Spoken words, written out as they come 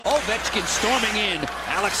Ovechkin storming in.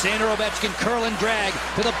 Alexander Ovechkin curl and drag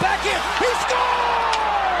to the back end. He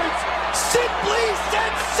scores! Simply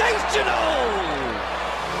sensational!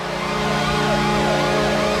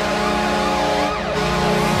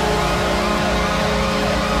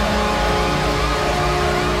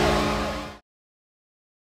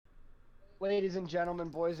 Ladies and gentlemen,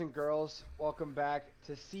 boys and girls, welcome back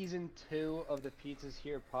to Season 2 of the Pizzas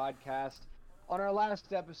Here podcast. On our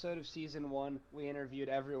last episode of Season 1, we interviewed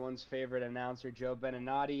everyone's favorite announcer, Joe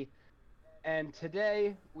Beninati. And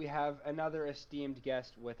today, we have another esteemed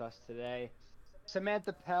guest with us today.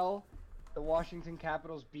 Samantha Pell, the Washington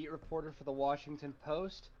Capitals beat reporter for the Washington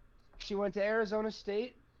Post. She went to Arizona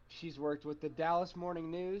State. She's worked with the Dallas Morning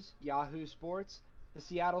News, Yahoo Sports, the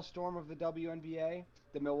Seattle Storm of the WNBA,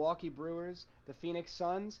 the Milwaukee Brewers, the Phoenix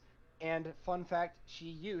Suns, and fun fact, she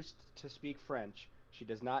used to speak French. She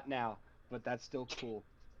does not now, but that's still cool.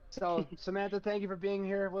 So, Samantha, thank you for being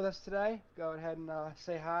here with us today. Go ahead and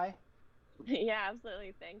say hi. Yeah,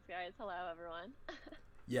 absolutely. Thanks, guys. Hello, everyone.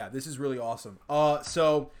 Yeah, this is really awesome.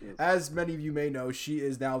 So, as many of you may know, she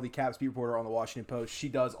is now the Caps beat reporter on the Washington Post. She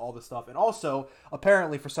does all the stuff. And also,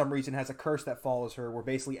 apparently, for some reason, has a curse that follows her where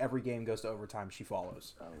basically every game goes to overtime she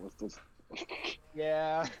follows. What's this?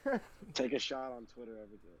 Yeah. Take a shot on Twitter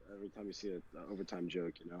every time you see an overtime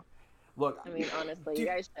joke, you know? Look, I mean, honestly, you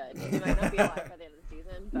guys should. You might not be alive by the end of the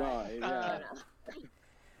season, but No, yeah. no.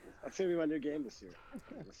 That's going to be my new game this year.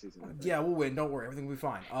 This season. Yeah, we'll win. Don't worry. Everything will be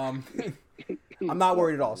fine. I'm not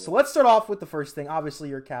worried at all. So let's start off with the first thing. Obviously,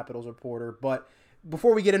 you're a Capitals reporter, but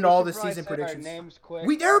before we get into all the season predictions, names quick.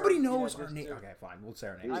 everybody knows our name. Okay, fine. We'll say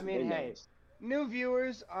our names. I mean, hey, new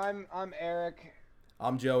viewers, I'm Eric.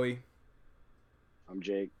 I'm Joey. I'm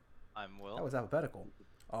Jake. I'm Will. That was alphabetical.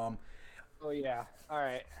 Oh yeah. All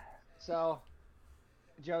right. So,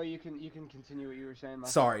 Joey, you can continue what you were saying.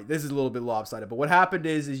 Sorry, this is a little bit lopsided, but what happened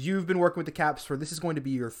is you've been working with the Caps for, this is going to be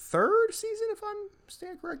your third season, if I'm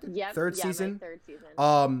staying corrected? Yep, third yeah, season. my third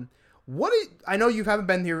season. I know you haven't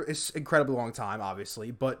been here an incredibly long time, obviously,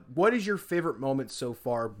 but what is your favorite moment so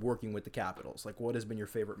far working with the Capitals? Like, what has been your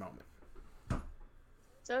favorite moment?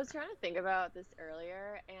 So I was trying to think about this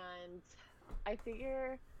earlier, and I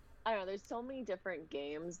figure, I don't know, there's so many different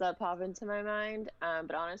games that pop into my mind,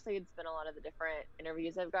 but honestly, it's been a lot of the different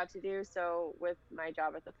interviews I've got to do. So with my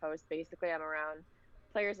job at the Post, basically I'm around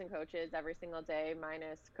players and coaches every single day,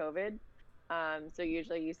 minus COVID. So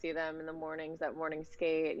usually you see them in the mornings at morning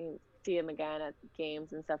skate, and you see them again at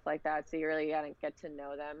games and stuff like that. So you really get to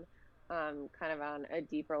know them kind of on a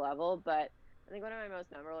deeper level. But I think one of my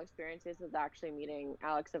most memorable experiences was actually meeting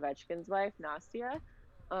Alex Ovechkin's wife, Nastia.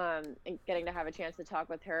 And getting to have a chance to talk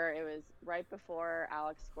with her. It was right before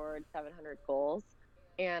Alex scored 700 goals,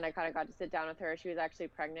 and I kind of got to sit down with her. She was actually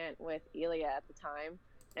pregnant with Ilya at the time,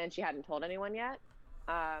 and she hadn't told anyone yet.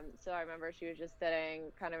 So I remember she was just sitting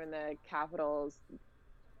kind of in the Capitals,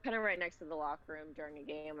 kind of right next to the locker room during a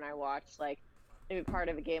game, and I watched like maybe part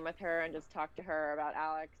of a game with her and just talked to her about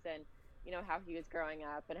Alex and, you know, how he was growing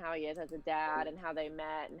up and how he is as a dad and how they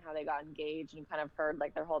met and how they got engaged, and kind of heard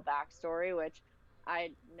like their whole backstory, which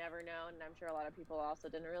I'd never known, and I'm sure a lot of people also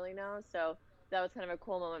didn't really know. So that was kind of a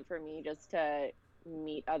cool moment for me, just to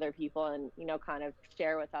meet other people and, you know, kind of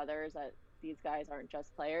share with others that these guys aren't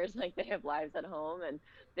just players. Like, they have lives at home and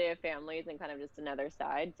they have families, and kind of just another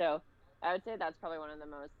side. So I would say that's probably one of the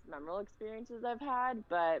most memorable experiences I've had.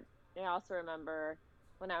 But I also remember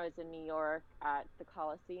when I was in New York at the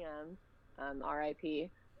Coliseum,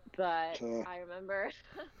 RIP, but I remember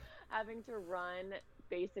having to run.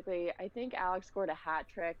 Basically, I think Alex scored a hat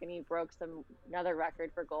trick, and he broke another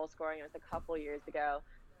record for goal scoring. It was a couple years ago,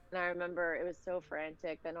 and I remember it was so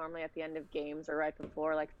frantic that normally at the end of games or right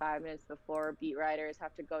before, like 5 minutes before, beat writers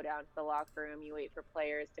have to go down to the locker room. You wait for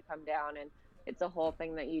players to come down, and it's a whole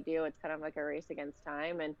thing that you do. It's kind of like a race against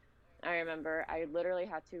time. And I remember I literally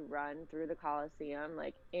had to run through the Coliseum,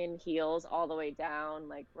 like in heels all the way down,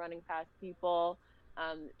 like running past people,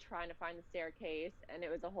 trying to find the staircase, and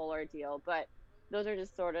it was a whole ordeal. But those are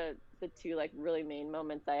just sort of the two like really main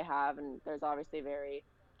moments I have, and there's obviously very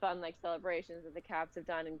fun like celebrations that the Caps have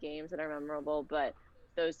done in games that are memorable, but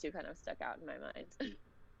those two kind of stuck out in my mind.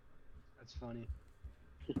 That's funny.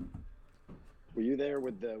 Were you there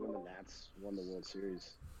when the Nats won the World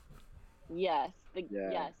Series? Yes,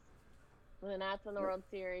 Yeah. yes. When the Nats won the World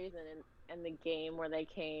Series, and the game where they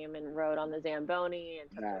came and rode on the Zamboni and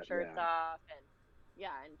took their shirts off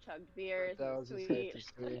and chugged beers. That was sweet.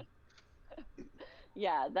 sweet.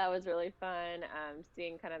 Yeah, that was really fun.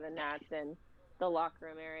 Seeing kind of the Nats in the locker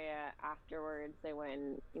room area afterwards. They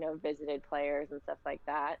went, you know, visited players and stuff like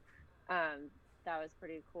that. That was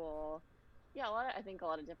pretty cool. Yeah, I think a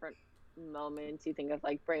lot of different moments. You think of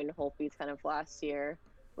like Brandon Holtby's kind of last year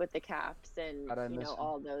with the Caps, and God, I miss him.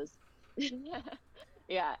 all those,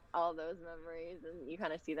 yeah, all those memories, and you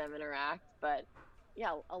kind of see them interact. But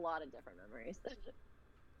yeah, a lot of different memories.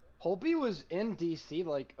 Holtby was in DC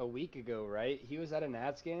like a week ago, right? He was at a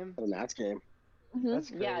Nats game. At a Nats game. That's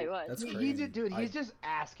crazy. Yeah, it was. That's He crazy. dude, he's just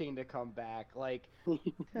asking to come back. Like,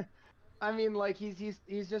 I mean, like he's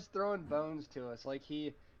just throwing bones to us. Like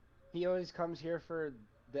he always comes here for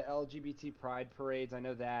the LGBT pride parades. I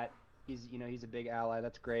know that he's a big ally.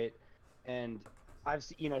 That's great, and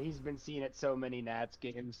he's been seen at so many Nats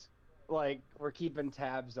games. Like we're keeping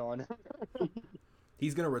tabs on him.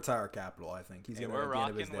 He's gonna retire Capital. I think he's Hey, gonna. we're At the end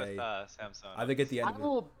of his rocking with day, Samsung. I think at the end of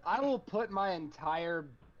it. I will put my entire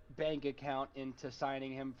bank account into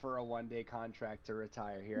signing him for a 1-day contract to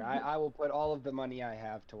retire here. I will put all of the money I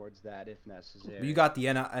have towards that if necessary. But you got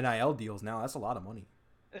the NIL deals now. That's a lot of money.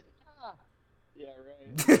 Yeah,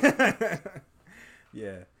 right.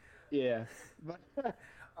 Yeah. Yeah. But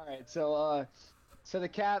all right, so the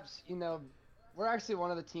Caps, we're actually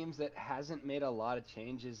one of the teams that hasn't made a lot of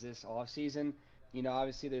changes this offseason.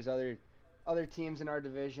 Obviously there's other teams in our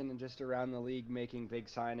division and just around the league making big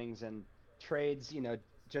signings and trades.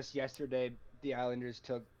 Just yesterday the Islanders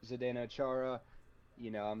took Zdeno Chara.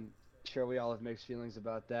 I'm sure we all have mixed feelings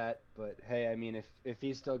about that, but hey, I mean if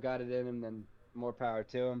he's still got it in him, then more power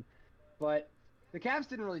to him. But the Caps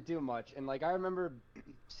didn't really do much, and like I remember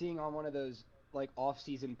seeing on one of those like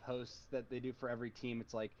off-season posts that they do for every team,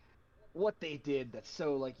 it's like what they did that's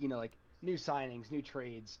so like like new signings, new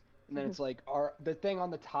trades, and then it's like the thing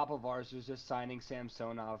on the top of ours was just signing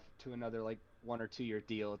Samsonov to another like 1 or 2 year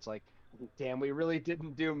deal. It's like, damn, we really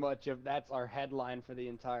didn't do much of that's our headline for the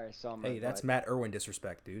entire summer. Hey, that's Matt Irwin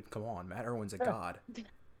disrespect, dude. Come on, Matt Irwin's a god.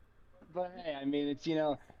 But hey, I mean it's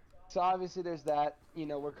so obviously there's that.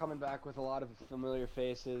 We're coming back with a lot of familiar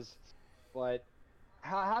faces, but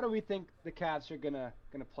how do we think the Caps are gonna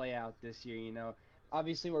play out this year?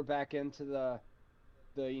 Obviously we're back into the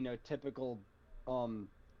typical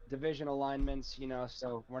division alignments.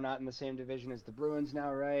 So we're not in the same division as the Bruins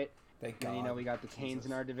now, right? Thank God. And, we got the Canes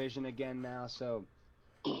in our division again now, so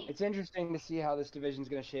it's interesting to see how this division's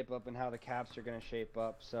gonna shape up and how the Caps are gonna shape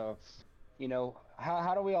up. So,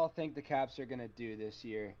 how do we all think the Caps are gonna do this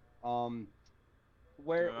year?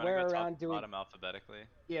 Where around do we bottom alphabetically?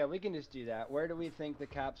 Yeah, we can just do that. Where do we think the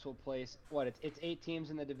Caps will place? What it's 8 teams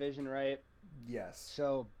in the division, right? Yes.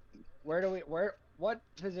 So, what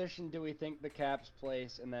position do we think the Caps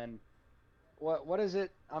place, and then what is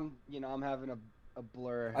it? I'm having a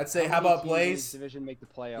blur. I'd say how about many teams in place each division make the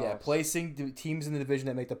playoffs? Yeah, placing teams in the division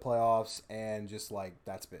that make the playoffs, and just like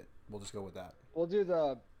that's it. We'll just go with that. We'll do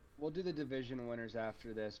the division winners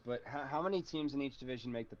after this. But how many teams in each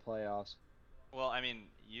division make the playoffs? Well, I mean,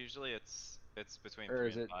 usually it's between Or 3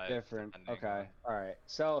 is and it 5. different? depending Okay, all right.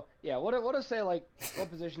 So yeah, what do say like what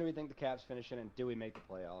position do we think the Caps finish in, and do we make the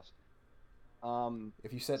playoffs?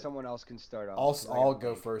 If you said Someone else can start off. 'cause I I'll got go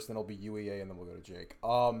blank. first, then it'll be UEA, and then we'll go to Jake.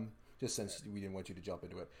 Just since we didn't want you to jump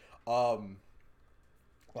into it.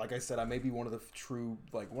 Like I said, I may be one of the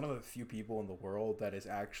few people in the world that is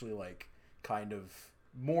actually like kind of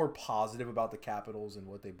more positive about the Capitals and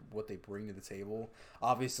what they bring to the table.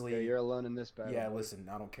 Obviously, Yeah, you're alone in this battle. yeah. buddy. Listen,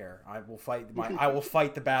 I don't care. I will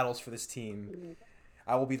fight the battles for this team.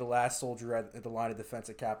 I will be the last soldier at the line of defense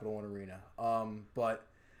at Capital One Arena. But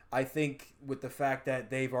I think with the fact that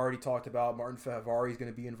they've already talked about Martin Fehervary is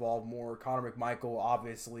going to be involved more, Connor McMichael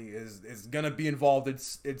obviously is going to be involved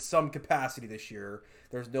in some capacity this year.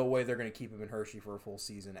 There's no way they're going to keep him in Hershey for a full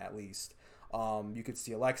season at least. You could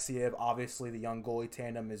see Alexiev. Obviously, the young goalie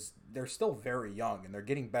tandem they're still very young and they're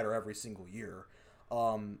getting better every single year.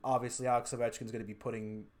 Obviously, Alex Ovechkin's going to be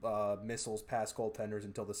putting missiles past goaltenders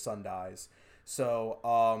until the sun dies. So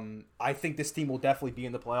I think this team will definitely be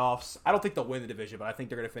in the playoffs. I don't think they'll win the division, but I think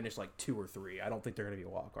they're going to finish like 2 or 3. I don't think they're going to be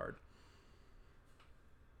a wild card.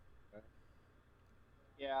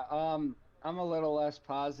 Yeah, I'm a little less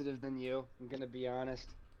positive than you. I'm gonna be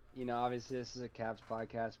honest. Obviously this is a Caps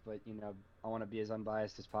podcast, but I want to be as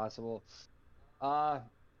unbiased as possible. I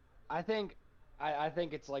think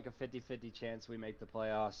it's like a 50-50 chance we make the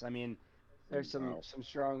playoffs. I mean, there's some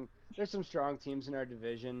strong teams in our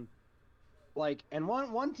division. Like, and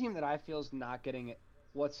one team that I feel is not getting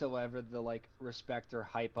whatsoever the like respect or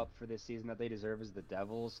hype up for this season that they deserve is the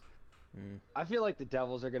Devils. I feel like the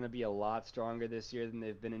Devils are going to be a lot stronger this year than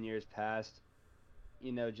they've been in years past.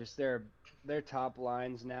 Just their top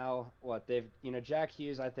lines now. Jack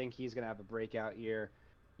Hughes, I think he's going to have a breakout year.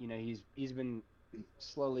 He's been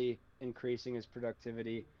slowly increasing his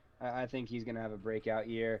productivity. I think he's going to have a breakout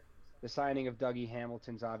year. The signing of Dougie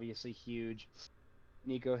Hamilton's obviously huge.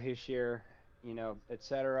 Nico Hischier,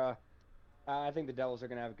 etc. I think the Devils are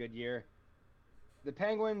going to have a good year. The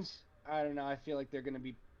Penguins, I don't know. I feel like they're going to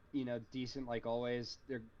be, decent like always.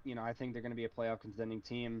 I think they're going to be a playoff contending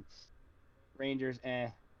team. Rangers,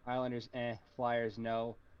 Islanders, Flyers,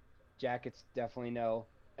 no. Jackets, definitely no.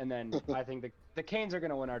 And then I think the Canes are going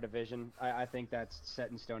to win our division. I think that's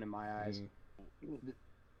set in stone in my eyes.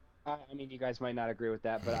 I mean, you guys might not agree with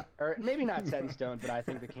that, or maybe not set in stone, but I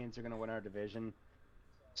think the Canes are going to win our division.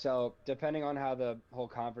 So depending on how the whole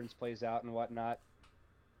conference plays out and whatnot,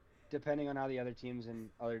 depending on how the other teams in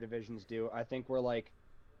other divisions do, I think we're like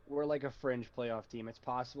a fringe playoff team. It's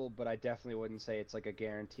possible, but I definitely wouldn't say it's like a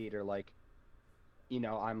guaranteed or like,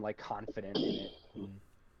 I'm like confident in it.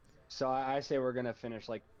 So I say we're gonna finish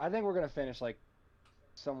I think we're gonna finish like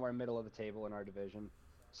somewhere middle of the table in our division.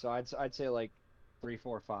 So I'd say like 3,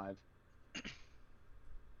 4, 5.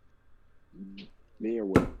 Me or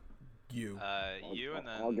Will? You. You and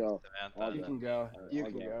then I'll go. Samantha. You can go. You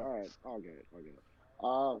I'll can go. go. All right, I'll get it.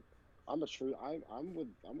 I'm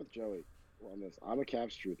with Joey on this. I'm a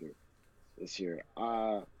Caps truther this year.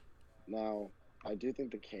 Now I do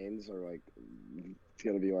think the Canes are like it's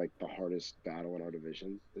gonna be like the hardest battle in our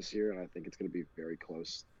division this year, and I think it's gonna be very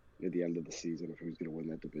close near the end of the season of who's gonna win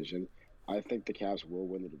that division. I think the Caps will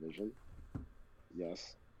win the division.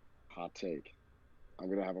 Yes, hot take. I'm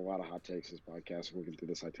gonna have a lot of hot takes this podcast working through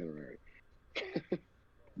this itinerary.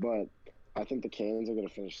 But I think the Canes are going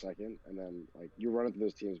to finish second, and then like you're running through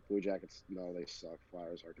those teams. Blue Jackets, no, they suck.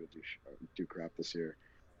 Flyers aren't going to do crap this year.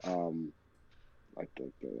 I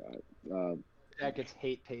think Jackets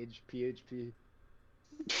hate page PHP.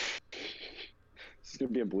 this is going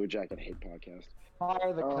to be a Blue Jacket hate podcast.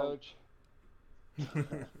 Fire the coach.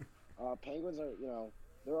 Penguins are,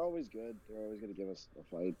 they're always good. They're always going to give us a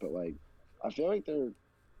fight, but like I feel like they're,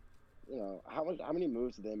 how many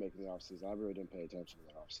moves did they make in the offseason? I really didn't pay attention to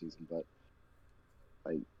the offseason, but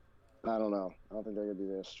like I don't know. I don't think they're going to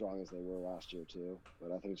be as strong as they were last year too.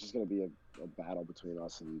 But I think it's just going to be a battle between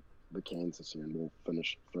us and the Canes this year, and we'll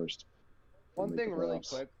finish first. One thing really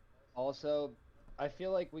quick, also, I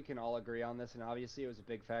feel like we can all agree on this, and obviously it was a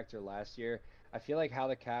big factor last year. I feel like how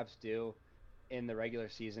the Caps do in the regular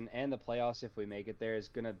season and the playoffs, if we make it there, is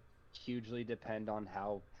going to hugely depend on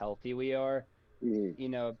how healthy we are.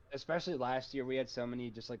 Mm-hmm. Especially last year, we had so many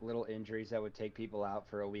just like little injuries that would take people out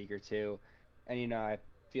for a week or two. And, I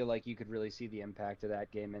feel like you could really see the impact of that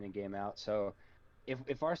game in and game out. So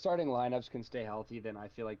if our starting lineups can stay healthy, then I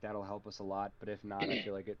feel like that'll help us a lot. But if not, I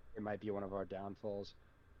feel like it might be one of our downfalls.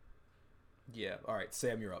 Yeah. All right,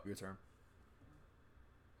 Sam, you're up. Your turn.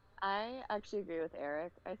 I actually agree with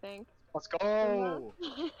Eric, I think. Let's go!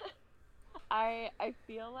 I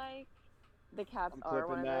feel like the Caps are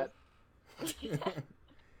one of those.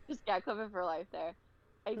 Just got clipping for life there.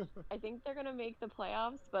 I think they're gonna make the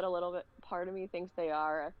playoffs, but a little bit part of me thinks they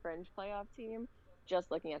are a fringe playoff team.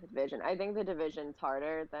 Just looking at the division, I think the division's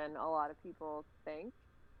harder than a lot of people think.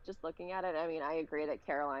 Just looking at it, I mean, I agree that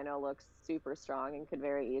Carolina looks super strong and could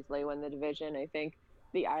very easily win the division. I think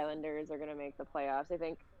the Islanders are gonna make the playoffs. I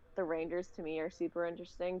think the Rangers to me are super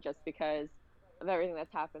interesting just because of everything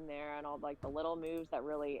that's happened there and all like the little moves that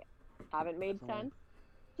really haven't made sense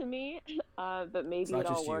to me, but maybe it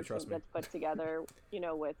all works and gets put together,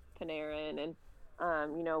 with Panarin and,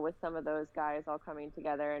 with some of those guys all coming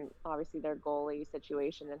together and obviously their goalie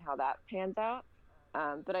situation and how that pans out.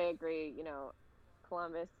 But I agree,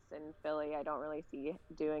 Columbus and Philly, I don't really see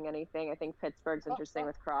doing anything. I think Pittsburgh's interesting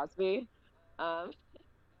with Crosby,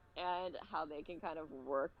 and how they can kind of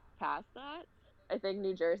work past that. I think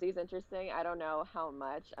New Jersey's interesting. I don't know how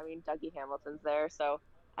much. I mean, Dougie Hamilton's there, so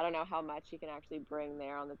I don't know how much he can actually bring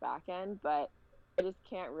there on the back end, but I just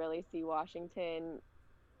can't really see Washington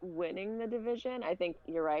winning the division. I think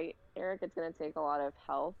you're right, Eric. It's going to take a lot of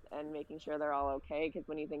health and making sure they're all okay, because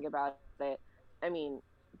when you think about it, I mean,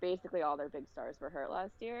 basically all their big stars were hurt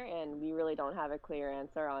last year, and we really don't have a clear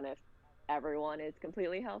answer on if everyone is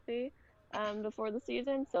completely healthy before the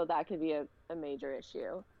season, so that could be a major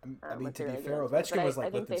issue. I mean, to be fair, Ovechkin was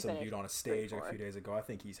like lifting some dude on a stage like a few days ago. I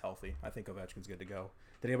think he's healthy. I think Ovechkin's good to go.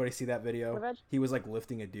 Did anybody see that video? He was like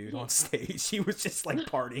lifting a dude on stage. He was just like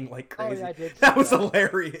partying like crazy. Oh, yeah, I did that was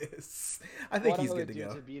hilarious. I think he's good to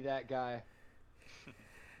go. To be that guy.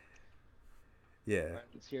 Yeah. Right,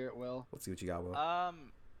 let's hear it, Will. Let's see what you got, Will.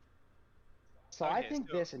 So okay, I think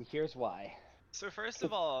this, and here's why. So first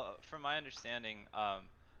of all, from my understanding,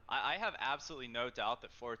 I have absolutely no doubt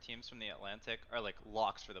that 4 teams from the Atlantic are like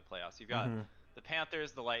locks for the playoffs. You've got the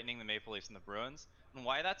Panthers, the Lightning, the Maple Leafs, and the Bruins. And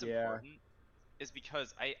why that's important is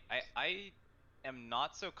because I am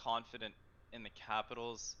not so confident in the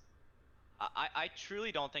Capitals. I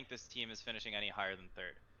truly don't think this team is finishing any higher than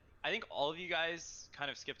third. I think all of you guys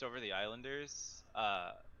kind of skipped over the Islanders.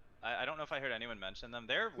 I don't know if I heard anyone mention them.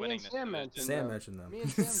 They're Me winning and this Sam division. mentioned Sam them. mentioned them. Me and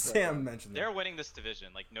Sam said Sam them. mentioned them. They're winning this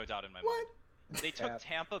division, like no doubt in my What? mind. They took Yeah.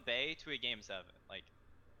 Tampa Bay to a game 7. Like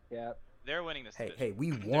Yeah. they're winning this division. Hey,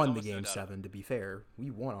 we There's won the almost no game doubt. 7. To be fair,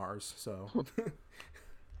 we won ours. So,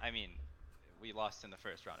 I mean, we lost in the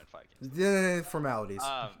first round in 5 games. formalities.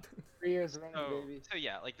 3 years running, So, baby. so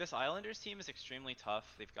yeah, like this Islanders team is extremely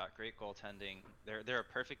tough. They've got great goaltending. They're a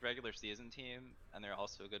perfect regular season team, and they're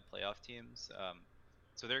also a good playoff team.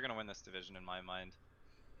 So they're gonna win this division in my mind.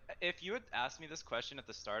 If you had asked me this question at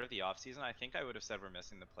the start of the offseason, I think I would have said we're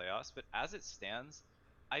missing the playoffs. But as it stands,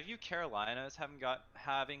 I view Carolina as having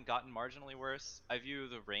gotten marginally worse. I view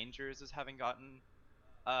the Rangers as having gotten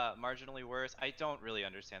marginally worse. I don't really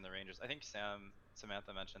understand the Rangers. I think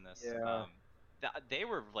Samantha mentioned this. Yeah. They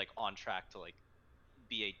were like on track to like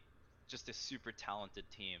be just a super talented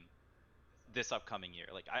team this upcoming year.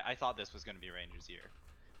 Like I thought this was going to be Rangers' year,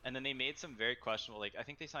 and then they made some very questionable. Like I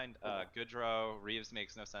think they signed Goodrow. Reeves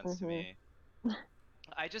makes no sense to me.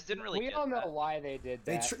 I just didn't really. We get all know that. why they did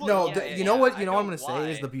They that. tr- Well, no, yeah, the- yeah, you know yeah, what? I You know what I'm know gonna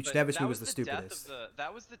say is the why, but Buchnevich that move was the the death stupidest. of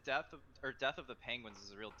that was the death of the Penguins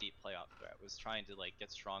is a real deep playoff threat. Was trying to like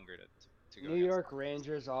get stronger to go. New against York them.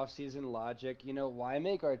 Rangers offseason logic. You know, why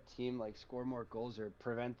make our team like score more goals or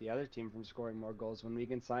prevent the other team from scoring more goals when we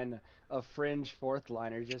can sign a fringe fourth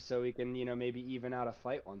liner just so we can, maybe even out a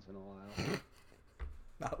fight once in a while.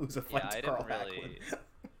 Not lose a fight Yeah, to I Carl didn't really. Hagelin.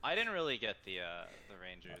 I didn't really get the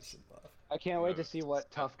Rangers. I can't wait to Move. see what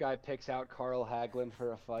tough guy picks out Carl Hagelin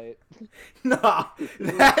for a fight. Nah,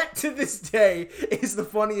 that to this day is the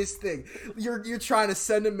funniest thing. You're trying to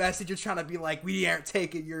send a message. You're trying to be like, we aren't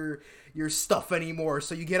taking your stuff anymore.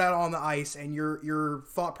 So you get out on the ice, and your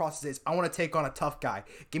thought process is, I want to take on a tough guy.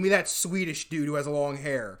 Give me that Swedish dude who has long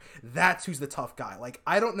hair. That's who's the tough guy. Like,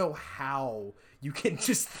 I don't know how you can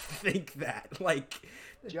just think that. Like,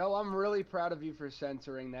 Joe, I'm really proud of you for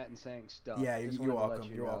censoring that and saying stuff. yeah, Just you're wanted to let welcome.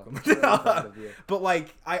 you You're know. welcome. Really proud of you. But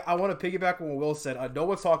like, I want to piggyback on what Will said. No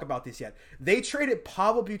one's talked about this yet. They traded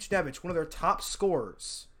Pavel Buchnevich, one of their top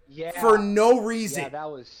scorers, Yeah. for no reason. Yeah,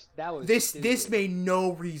 that was This stupid. made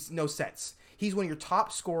no sense. He's one of your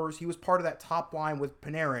top scorers. He was part of that top line with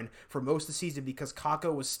Panarin for most of the season because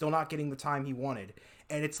Kakko was still not getting the time he wanted.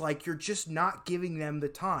 And it's like, you're just not giving them the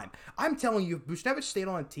time. I'm telling you, if Buchnevich stayed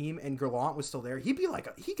on a team and Gallant was still there, he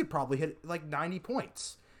could probably hit like 90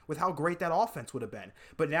 points with how great that offense would have been.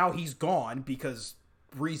 But now he's gone because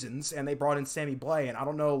reasons, and they brought in Sammy Blais, and I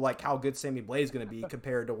don't know like how good Sammy Blais is going to be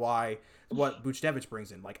compared to what Buchnevich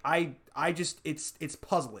brings in. Like I just it's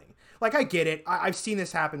puzzling. Like I get it. I've seen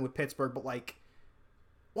this happen with Pittsburgh, but like,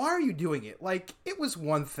 why are you doing it? Like, it was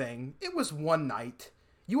one thing. It was one night.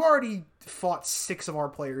 You already fought 6 of our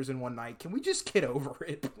players in one night. Can we just get over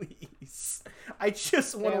it, please? I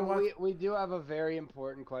just want Sam, to. we do have a very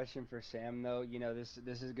important question for Sam, though.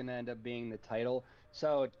 This is gonna end up being the title.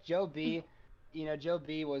 So Joe B, Joe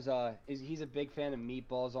B was he's a big fan of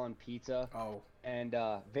meatballs on pizza, Oh, and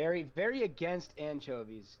very very against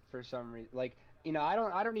anchovies for some reason. Like,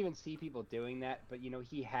 I don't even see people doing that, but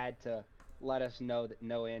he had to let us know that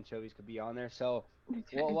no anchovies could be on there. So,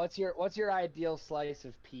 what's your ideal slice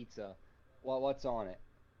of pizza? What's on it?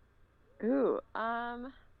 Ooh,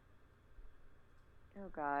 oh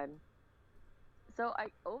God. So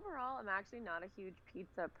overall I'm actually not a huge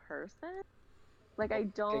pizza person. Like I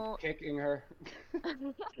don't Kicking her.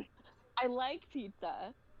 I like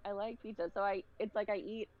pizza. So it's like I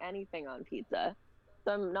eat anything on pizza.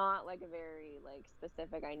 So I'm not like a very like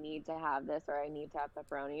specific I need to have this or I need to have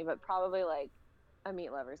pepperoni, but probably like a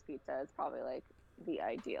meat lover's pizza is probably like the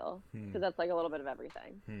ideal because that's like a little bit of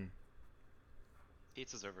everything.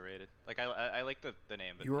 Pizza's overrated. Like I like the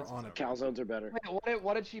name, but You were pizza's on a overrated. Calzones are better. Wait,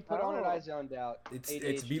 what did she put on it? Oh. I zoned out. it's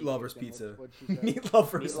ADHD meat lovers kicked in. pizza. What'd she say? Meat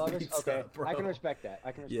lovers Meat lovers? pizza, Okay, bro. I can respect that.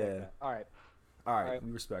 Yeah. That. All right. All right, Alright.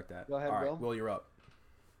 we respect that. Go ahead, All right, Will. You're up.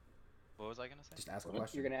 What was I gonna say? Just ask a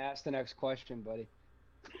question. You're gonna ask the next question, buddy.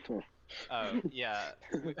 Oh yeah.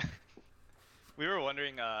 We were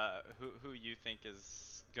wondering who you think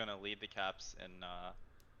is gonna lead the Caps in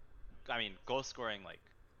I mean goal scoring. Like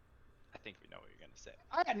I think we know what you're gonna say.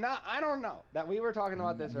 I don't know. That we were talking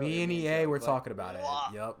about this earlier. Me and Joe, EA were but talking about it. Wow.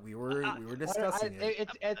 Yep, we were discussing it.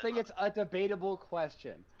 I think it's a debatable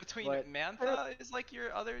question. Between But- Mantha is like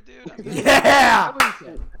your other dude. I mean, Yeah, What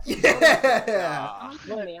do you say? yeah. ah.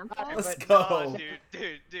 Samantha? Let's But- go. No,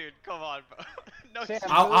 dude, come on, bro. No, Sam,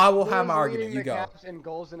 I will who's have my argument, leading you the go. Caps in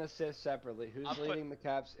goals and assists separately. Who's I'll put- leading the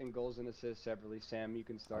Caps in goals and assists separately? Sam, you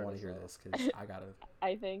can start. I want us to hear off. this because I gotta.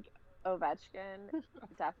 I think Ovechkin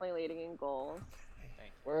definitely leading in goals.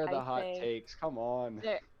 Thank Where are the I hot think takes? Come on.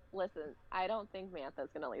 Listen, I don't think Mantha's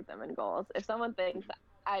going to lead them in goals. If someone thinks,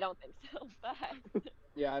 I don't think so. But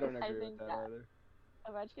Yeah, I don't I agree with think that that either.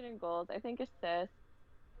 Ovechkin in goals. I think assists.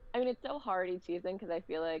 I mean, it's so hard each season because I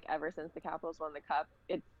feel like ever since the Capitals won the Cup,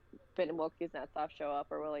 it's been will Kuznetsov show up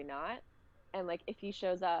or will he not? And like if he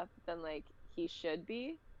shows up, then like he should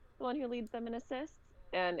be the one who leads them in assists,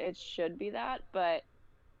 and it should be that. But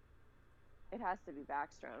it has to be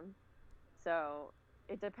Backstrom. So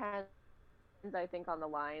it depends, I think, on the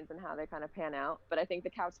lines and how they kind of pan out. But I think the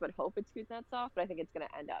Caps would hope it's Kuznetsov, but I think it's going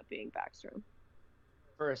to end up being Backstrom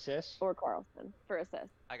For assists? or Carlson for assists.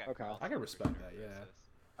 I got Okay. Carlson I can for respect sure that, for yeah. assists.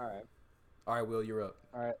 All right. All right, Will, you're up.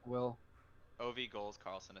 All right, Will. OV goals,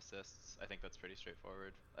 Carlson assists. I think that's pretty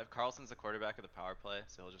straightforward. If Carlson's the quarterback of the power play,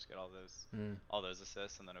 so he'll just get all those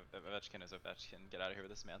assists, and then Ovechkin is Ovechkin. Get out of here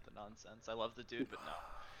with this Mantha nonsense. I love the dude, but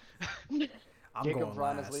no. I'm Jacob going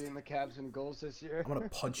Braun last. is leading the Caps in goals this year. I'm gonna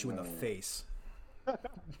punch you in the face.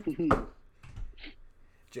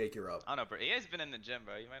 Jake, you're up. I don't know, bro. EA's been in the gym,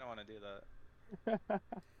 bro. You might not want to do that.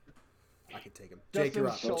 I can take him. Jake, you're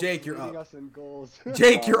up. Justin Schultz Jake, you're leading up. us in goals.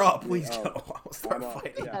 Jake, you're up. Please Oh. don't. I'll start I'm up.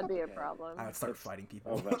 fighting. Yeah. That'd be a okay. problem. I would start It's fighting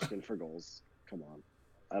people. Ovechkin for goals. Come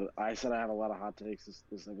on. I said I have a lot of hot takes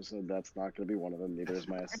this episode. That's not going to be one of them. Neither is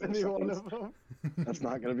my assist. Any one of them. That's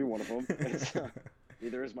not going to be one of them.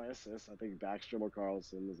 Neither is my assist. I think Backstrom or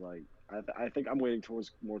Carlson is like. I think I'm weighting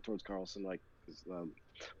more towards Carlson, like what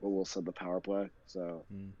Will said, the power play. So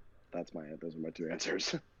those are my two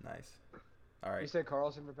answers. Nice. All You right. said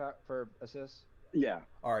Carlson for assists? Yeah.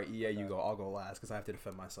 All right. Yeah, you go. I'll go last because I have to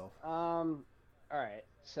defend myself. All right.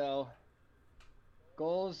 So,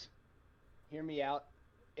 goals. Hear me out.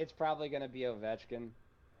 It's probably gonna be Ovechkin.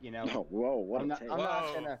 You know. Oh, whoa! What I'm a not, take. I'm not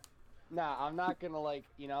Whoa. gonna. Nah, I'm not gonna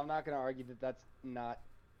I'm not gonna argue that that's not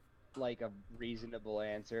like a reasonable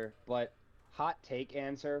answer, but hot take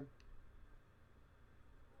answer.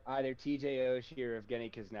 Either TJ Oshie or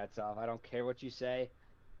Evgeny Kuznetsov. I don't care what you say.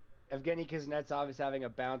 Evgeny Kuznetsov is having a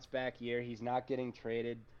bounce back year. He's not getting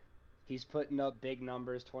traded. He's putting up big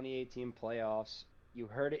numbers. 2018 playoffs. You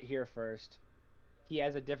heard it here first. He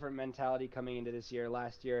has a different mentality coming into this year.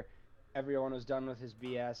 Last year, everyone was done with his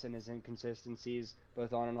BS and his inconsistencies,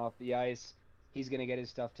 both on and off the ice. He's going to get his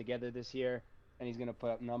stuff together this year, and he's going to put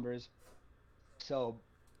up numbers. So,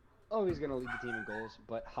 he's going to lead the team in goals.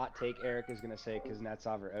 But hot take, Eric is going to say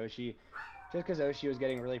Kuznetsov or Oshie. Just because Oshie was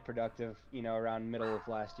getting really productive, around middle of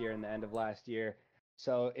last year and the end of last year.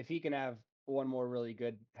 So if he can have one more really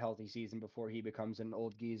good, healthy season before he becomes an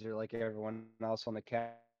old geezer like everyone else on the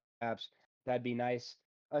Caps, that'd be nice.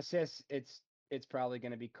 Assists, it's probably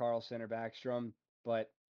going to be Carlson or Backstrom,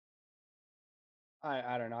 but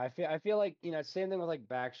I don't know. I feel like, same thing with like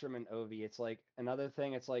Backstrom and Ovi. It's like another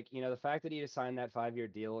thing. It's like, the fact that he just signed that 5-year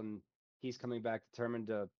deal and he's coming back determined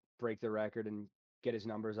to break the record and get his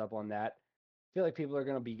numbers up on that. I feel like people are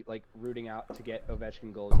going to be like rooting out to get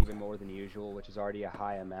Ovechkin goals even more than usual, which is already a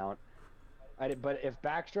high amount. But if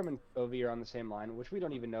Backstrom and Ovi are on the same line, which we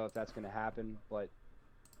don't even know if that's going to happen, but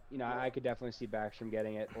I could definitely see Backstrom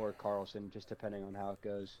getting it or Carlson, just depending on how it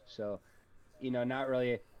goes. So, not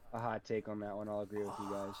really a hot take on that one. I'll agree with you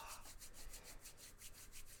guys.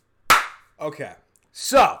 Okay.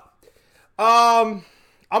 So, I'm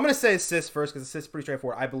gonna say assists first because assists pretty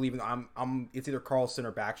straightforward. I believe it's either Carlson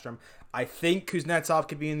or Backstrom. I think Kuznetsov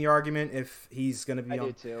could be in the argument if he's gonna be. I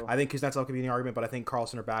do too. I think Kuznetsov could be in the argument, but I think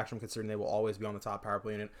Carlson or Backstrom, considering they will always be on the top power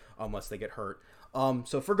play unit unless they get hurt.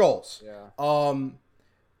 So for goals, Yeah.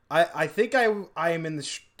 I think I am in the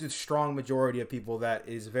strong majority of people that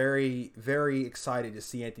is very, very excited to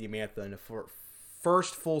see Anthony Mantha in the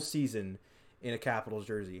first full season in a Capitals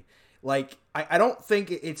jersey. Like, I don't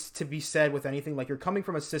think it's to be said with anything. Like, you're coming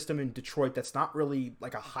from a system in Detroit that's not really,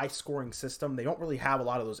 like, a high-scoring system. They don't really have a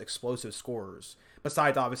lot of those explosive scorers.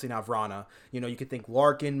 Besides, obviously, now Vrana. You could think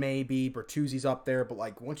Larkin maybe, Bertuzzi's up there. But,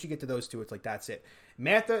 like, once you get to those two, it's like, that's it.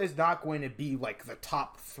 Mantha is not going to be, like, the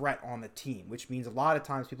top threat on the team, which means a lot of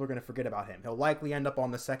times people are going to forget about him. He'll likely end up on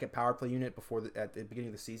the second power play unit at the beginning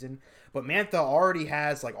of the season. But Mantha already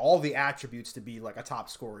has, like, all the attributes to be, like, a top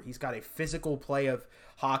scorer. He's got a physical play of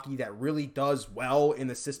hockey that really does well in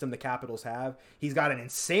the system the Capitals have. He's got an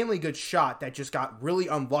insanely good shot that just got really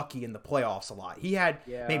unlucky in the playoffs a lot. He had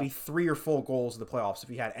maybe 3 or 4 goals in the playoffs if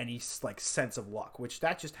he had any, like, sense of luck, which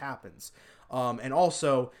that just happens. And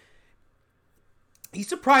also, he's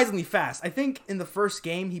surprisingly fast. I think in the first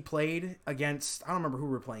game he played against, I don't remember who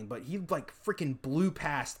we were playing, but he, like, freaking blew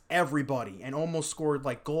past everybody and almost scored,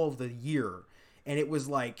 like, goal of the year and it was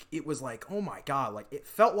like, oh my God, like it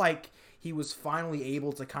felt like he was finally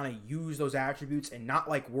able to kind of use those attributes and not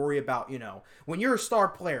like worry about, when you're a star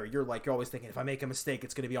player, you're always thinking, if I make a mistake,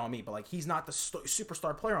 it's going to be on me. But like, he's not the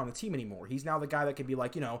superstar player on the team anymore. He's now the guy that can be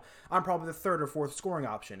like, I'm probably the third or fourth scoring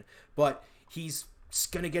option, but he's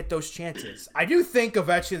going to get those chances. I do think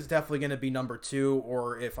Ovechkin is definitely going to be number 2,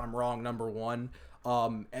 or if I'm wrong, number 1.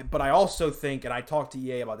 But I also think, and I talked to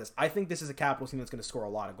EA about this, I think this is a Capitals team that's going to score a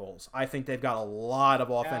lot of goals. I think they've got a lot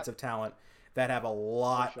of offensive talent that have a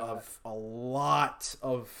lot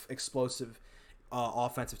of explosive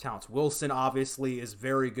offensive talents. Wilson obviously is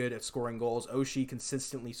very good at scoring goals. Oshie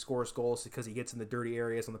consistently scores goals because he gets in the dirty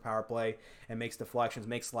areas on the power play and makes deflections,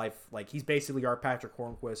 makes life like he's basically our Patrick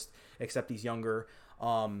Hornquist, except he's younger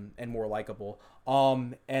and more likable.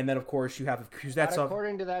 And then of course you have Kuznetsov.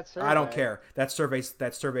 According to that survey, I don't care. That survey's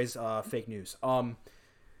fake news. Oh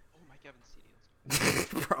my Kevin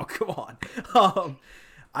Stadiums. Bro, come on.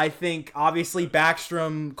 I think obviously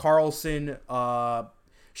Backstrom, Carlson,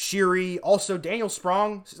 Sheary, also Daniel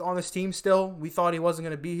Sprong is on this team still. We thought he wasn't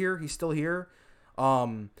going to be here. He's still here.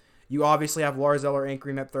 You obviously have Lars Eller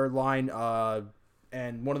anchoring that third line,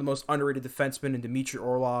 and one of the most underrated defensemen in Dmitry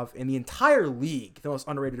Orlov in the entire league. The most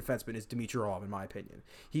underrated defenseman is Dmitry Orlov, in my opinion.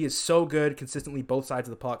 He is so good consistently both sides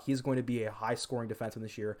of the puck. He is going to be a high-scoring defenseman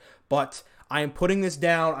this year. But I am putting this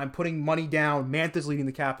down. I'm putting money down. Mantha's leading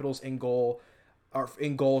the Capitals in goals.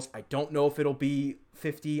 I don't know if it'll be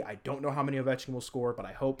 50. I don't know how many Ovechkin will score, but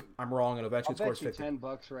I hope I'm wrong and Ovechkin scores 50.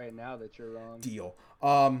 $10 right now that you're wrong. Deal.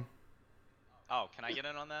 Oh, can I get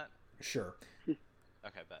in on that? Sure.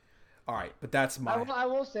 Okay, bet. All right, but that's my... I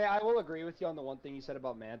will agree with you on the one thing you said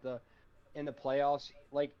about Mantha. In the playoffs,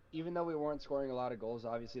 like, even though we weren't scoring a lot of goals,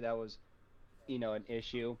 obviously that was, an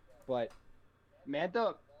issue. But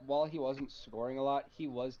Mantha, while he wasn't scoring a lot, he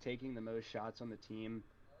was taking the most shots on the team.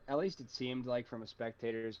 At least it seemed like from a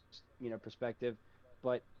spectator's, perspective.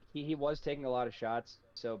 But he was taking a lot of shots,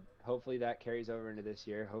 so hopefully that carries over into this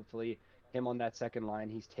year. Hopefully him on that second line,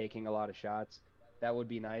 he's taking a lot of shots. That would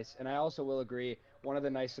be nice. And I also will agree, one of the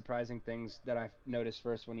nice surprising things that I noticed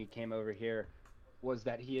first when he came over here was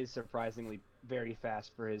that he is surprisingly very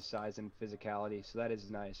fast for his size and physicality, so that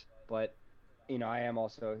is nice. But, I am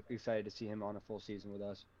also excited to see him on a full season with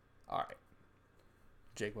us. All right.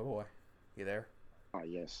 Jake, my boy, you there?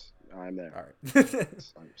 Yes, I'm there. All right.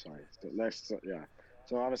 I'm sorry.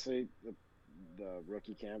 So obviously the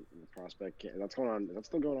rookie camp, the prospect camp, that's going on. That's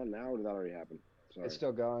still going on now, or did that already happen? Sorry. It's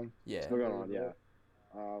still going. Yeah. It's still going on. Yeah.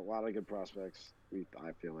 A lot of good prospects.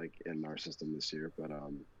 I feel like in our system this year, but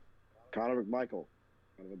Connor McMichael,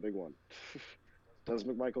 kind of a big one. Does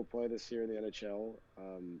McMichael play this year in the NHL?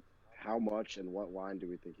 How much and what line do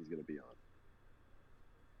we think he's going to be on?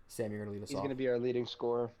 Sam, you're gonna lead us He's off. going to be our leading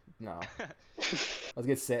scorer. No. Let's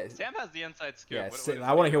get Sam. Sam has the inside scoop. Yeah, What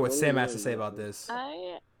I want to hear what what Sam do you has to mean? say about this.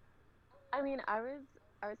 I mean, I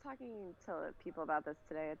was talking to people about this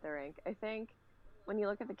today at the rink. I think when you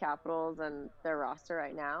look at the Capitals and their roster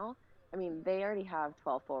right now, I mean, they already have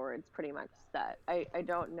 12 forwards pretty much set. I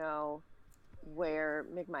don't know where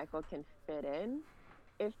McMichael can fit in.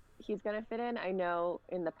 If he's going to fit in, I know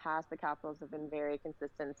in the past the Capitals have been very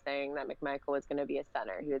consistent saying that McMichael was going to be a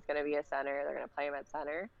center. He was going to be a center. They're going to play him at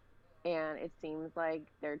center. And it seems like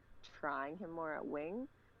they're trying him more at wing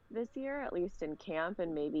this year, at least in camp,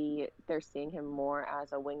 and maybe they're seeing him more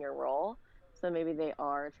as a winger role. So maybe they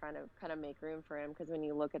are trying to kind of make room for him, because when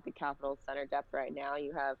you look at the Capitals center depth right now,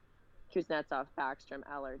 you have Kuznetsov, Backstrom,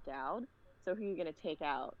 Eller, Dowd. So who are you going to take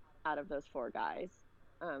out of those 4 guys?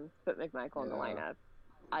 Put McMichael in the lineup.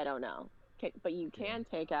 I don't know. But you can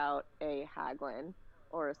take out a Hagelin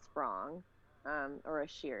or a Sprong or a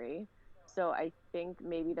Sheary. So I think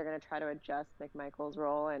maybe they're going to try to adjust McMichael's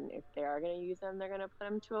role, and if they are going to use him, they're going to put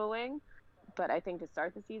him to a wing. But I think to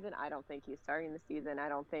start the season, I don't think he's starting the season. I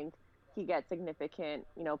don't think he gets significant,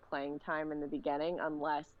 playing time in the beginning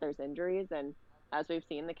unless there's injuries. And as we've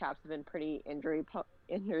seen, the Caps have been pretty injury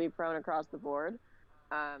prone across the board.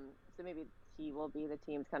 So maybe he will be the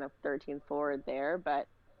team's kind of 13th forward there, but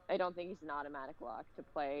I don't think he's an automatic lock to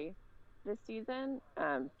play this season,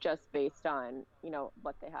 just based on,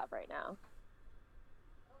 what they have right now.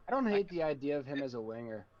 I don't hate the idea of him as a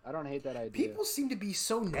winger. I don't hate that idea. People seem to be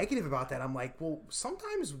so negative about that. I'm like, well,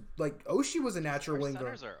 sometimes, like, Oshie was a natural Our winger.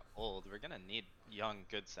 centers are old. We're gonna need young,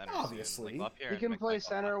 good centers. Obviously. Like, He can play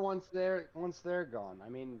center once they're gone. I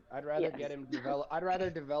mean, I'd rather get him develop. I'd rather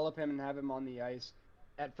develop him and have him on the ice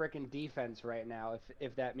at frickin' defense right now,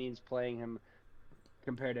 if that means playing him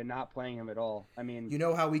compared to not playing him at all. I mean, You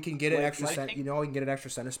know how we can get an Like, extra I center? think- You know how we can get an extra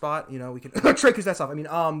center spot? We can trade Kuznetsov. I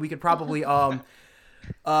mean, we could probably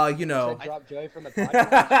You know. Said drop Joey from the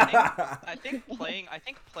podcast. I think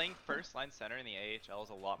playing first line center in the AHL is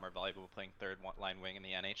a lot more valuable than playing third line wing in the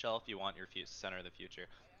NHL if you want your center of the future.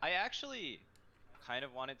 I actually kind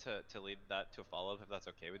of wanted to lead that to a follow-up if that's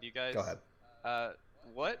okay with you guys. Go ahead.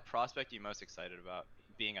 What prospect are you most excited about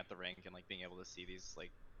being at the rink and like being able to see these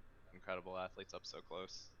like incredible athletes up so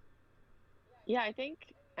close? Yeah,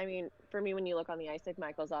 I mean, for me, when you look on the ice, like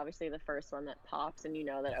Michael's obviously the first one that pops, and you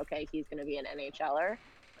know that, okay, he's going to be an NHLer.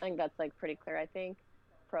 I think that's like pretty clear. I think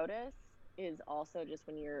Protas is also just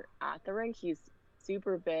when you're at the rink, he's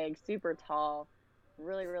super big, super tall,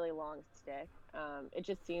 really, really long stick. It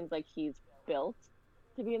just seems like he's built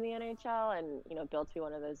to be in the NHL and, built to be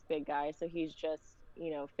one of those big guys. So he's just,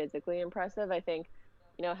 physically impressive. I think,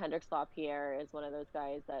 Hendrix Lapierre is one of those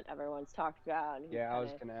guys that everyone's talked about. And Yeah, I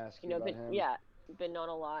was going to ask you about him. Yeah, been known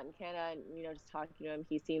a lot in Canada. And, just talking to him,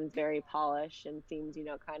 he seems very polished and seems,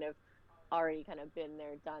 kind of already kind of been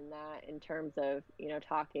there, done that in terms of,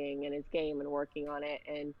 talking and his game and working on it.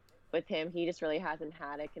 And with him, he just really hasn't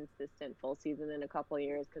had a consistent full season in a couple of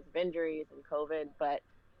years because of injuries and COVID. But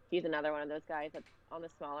he's another one of those guys that's on the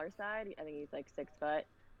smaller side. I think he's like 6 foot.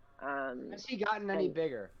 Has he gotten any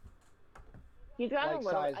bigger? He's gotten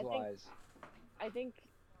like a little. size-wise? I think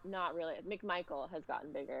not really. McMichael has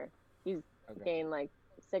gotten bigger. He's gained like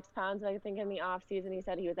 6 pounds, I think, in the off season. He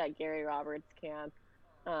said he was at Gary Roberts' camp,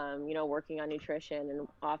 working on nutrition and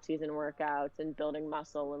off season workouts and building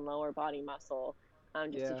muscle and lower body muscle,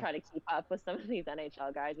 to try to keep up with some of these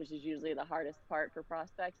NHL guys, which is usually the hardest part for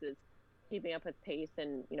prospects is keeping up with pace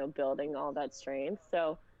and, building all that strength.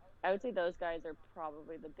 So I would say those guys are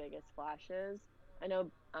probably the biggest flashes. I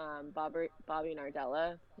know Bobby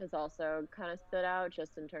Nardella has also kind of stood out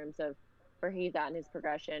just in terms of where he's at in his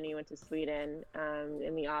progression. He went to Sweden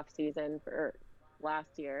in the off season for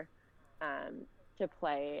last year to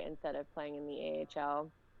play instead of playing in the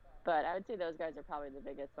AHL. But I would say those guys are probably the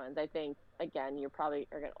biggest ones. I think, again, you're probably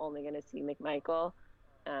only going to see McMichael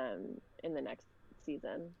in the next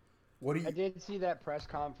season. I did see that press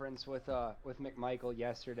conference with McMichael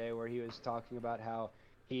yesterday where he was talking about how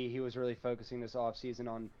he was really focusing this offseason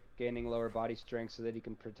on gaining lower body strength so that he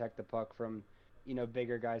can protect the puck from,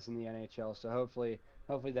 bigger guys in the NHL. So hopefully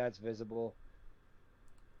that's visible.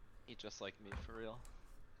 He just like me for real.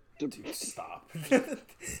 Dude, stop.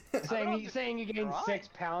 saying you gained 6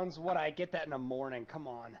 pounds. What? I get that in the morning. Come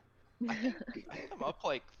on. I think I'm up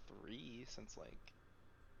like 3 since like.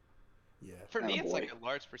 Yeah. For me, it's like a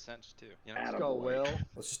large percentage too. Let's go, Will.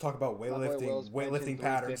 Let's just talk about weightlifting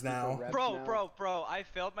patterns now. Bro, I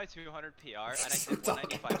failed my 200 PR and I did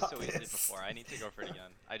 195 so easily before. I need to go for it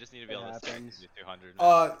again. I just need to be able to stick to 200.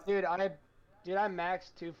 Dude, I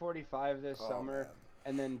maxed 245 this summer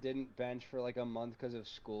and then didn't bench for like a month because of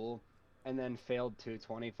school. And then failed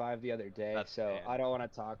 225 the other day, I don't want to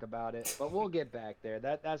talk about it. But we'll get back there.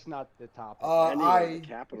 That's not the topic.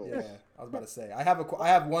 Capitals. Yeah, I was about to say. I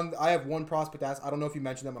have one prospect ask. I don't know if you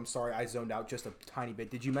mentioned them. I'm sorry, I zoned out just a tiny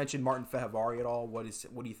bit. Did you mention Martin Fehervary at all? What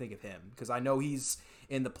do you think of him? Because I know he's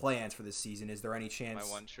in the plans for this season. Is there any chance?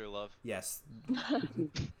 My one true love. Yes.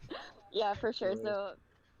 Yeah, for sure. So,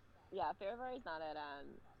 yeah, Fehervary's not at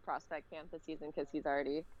prospect camp this season because he's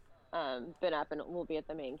already been up and will be at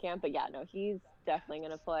the main camp. But yeah, no, he's definitely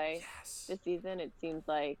going to play this season. It seems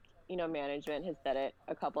like, management has said it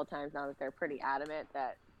a couple of times now that they're pretty adamant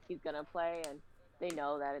that he's going to play, and they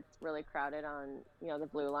know that it's really crowded on, the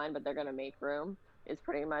blue line, but they're going to make room is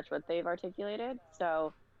pretty much what they've articulated.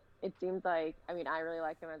 So it seems like, I really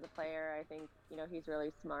like him as a player. I think, he's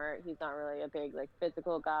really smart. He's not really a big, like,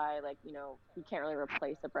 physical guy. Like, he can't really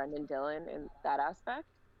replace a Brendan Dillon in that aspect.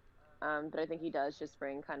 But I think he does just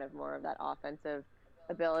bring kind of more of that offensive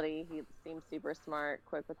ability. He seems super smart,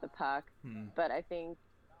 quick with the puck. But I think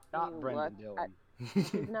not Brendan Dillon.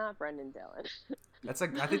 He's not Brendan Dillon. I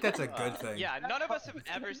think that's a good thing. Yeah, none of us have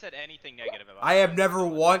ever said anything negative about him. I have never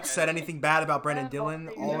once said anything bad about Brendan Dillon.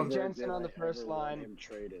 Nick Jensen on the first line. Him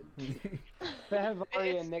traded.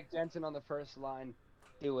 Fehervary and Nick Jensen on the first line.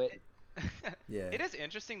 Do it. Yeah. It is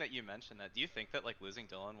interesting that you mentioned that. Do you think that like losing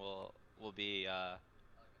Dillon will be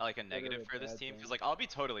like a negative for this team? Because like I'll be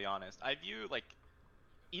totally honest, I view like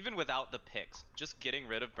even without the picks, just getting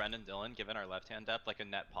rid of Brendan Dillon, given our left-hand depth, like a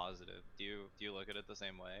net positive. Do you look at it the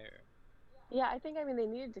same way? Or? Yeah, I think they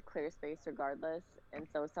needed to clear space regardless, and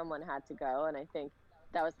so someone had to go, and I think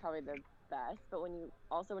that was probably the best. But when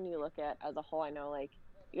you look at as a whole, I know like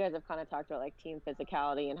you guys have kind of talked about like team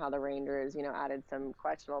physicality and how the Rangers added some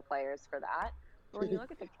questionable players for that. But when you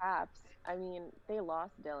look at the Caps, they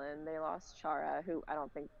lost Dillon, they lost Chara, who I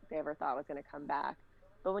don't think they ever thought was going to come back.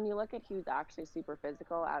 But when you look at who's actually super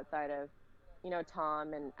physical outside of,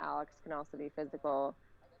 Tom and Alex can also be physical.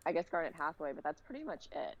 I guess Garnet Hathaway, but that's pretty much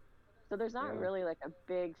it. So there's not really like a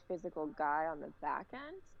big physical guy on the back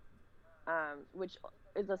end, which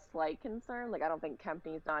is a slight concern. Like I don't think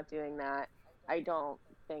Kempney's not doing that. I don't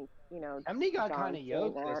think Kempney got kind of John's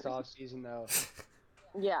yoked doing this that. offseason though.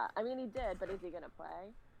 Yeah, I mean he did, but is he gonna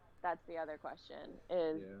play? That's the other question.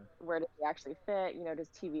 Is where does he actually fit? Does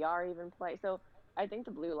TVR even play? So I think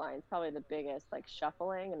the blue line's probably the biggest like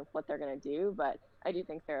shuffling and what they're gonna do, but I do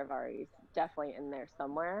think Ferravari's definitely in there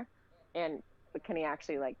somewhere. But can he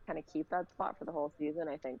actually like kind of keep that spot for the whole season?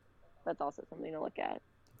 I think that's also something to look at.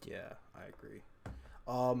 Yeah, I agree.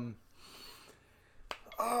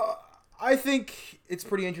 I think it's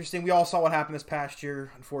pretty interesting. We all saw what happened this past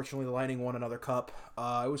year. Unfortunately, the Lightning won another cup.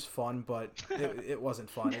 It was fun, but it wasn't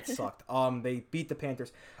fun. It sucked. They beat the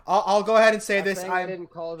Panthers. I'll go ahead and say this. I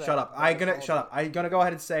didn't call that. Shut up. I'm gonna go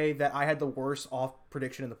ahead and say that I had the worst off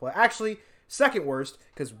prediction in the play. Actually, second worst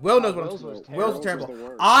because Will knows what Will's I'm. was Will's terrible.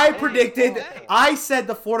 terrible. I Hey, predicted. hey. I said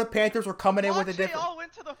the Florida Panthers were coming in with a They different. all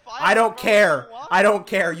went to the finals. I don't bro. care. What? I don't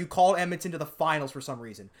care. You called Edmonton to the finals for some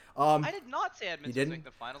reason. I did not say Edmonton didn't? was making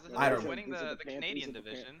the finals. I I don't said know. winning the Canadian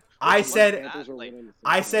division. I It said- wasn't Panthers that, are like, winning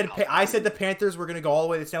the I said the Panthers were going to go all the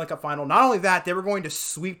way to the Stanley Cup final. Not only that, they were going to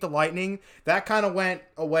sweep the Lightning. That kind of went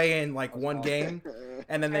away in like one game,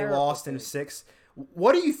 and then they Terrible lost in pick. 6.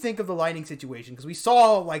 What do you think of the Lightning situation? Because we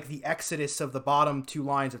saw like the exodus of the bottom 2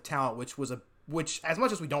 lines of talent, which as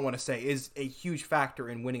much as we don't want to say is a huge factor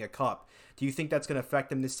in winning a cup. Do you think that's going to affect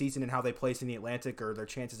them this season and how they place in the Atlantic or their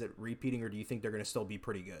chances at repeating, or do you think they're going to still be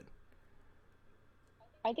pretty good?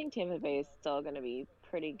 I think Tampa Bay is still going to be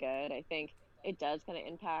pretty good. I think it does kind of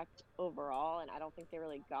impact overall, and I don't think they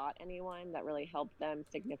really got anyone that really helped them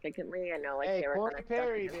significantly. I know, like Hey, they were Corey kind of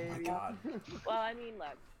Perry, Oh my baby. God. Well, I mean,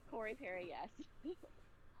 look, Corey Perry, yes.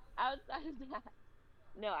 Outside of that,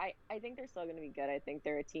 no, I think they're still going to be good. I think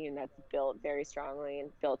they're a team that's built very strongly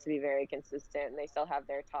and built to be very consistent, and they still have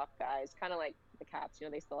their top guys, kind of like the Caps.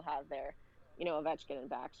 They still have their, Ovechkin and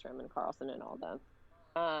Backstrom and Carlson and all them.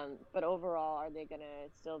 But overall, are they going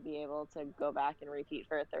to still be able to go back and repeat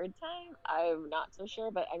for a third time? I'm not so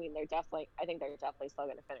sure, but I mean, I think they're definitely still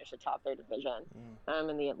going to finish atop their division,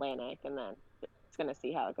 in the Atlantic, and then it's going to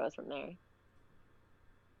see how it goes from there.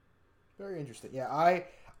 Very interesting. Yeah,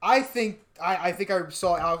 I think I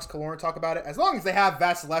saw Alex Killorn talk about it. As long as they have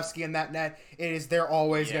Vasilevsky in that net, they're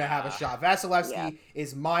always going to have a Yeah. shot. Vasilevsky Yeah.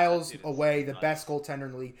 is miles That dude is away the nice. best goaltender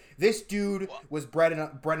in the league. This dude was bred in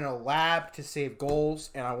a lab to save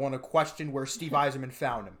goals, and I want to question where Steve Yzerman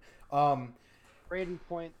found him. Braden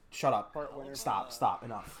Point. Shut up. Part winner. Stop.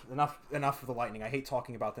 Enough of the Lightning. I hate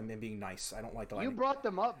talking about them and being nice. I don't like the You Lightning. brought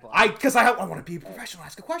them up, bud. Because I want to be a professional,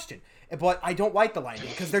 ask a question, but I don't like the Lightning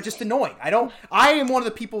because they're just annoying. I am one of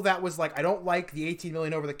the people that was like, I don't like the 18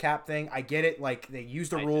 million over the cap thing. I get it, like they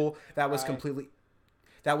used a rule that was completely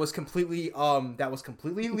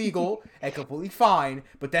legal and completely fine,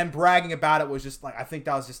 but then bragging about it was just like, I think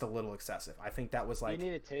that was just a little excessive. I think that was You like,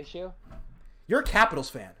 need a tissue? you're a Capitals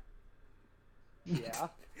fan. Yeah.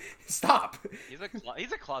 Stop. He's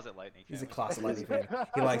a closet Lightning fan. He's a classic Lightning fan.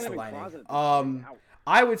 He likes the He's in a Lightning. closet. Ow.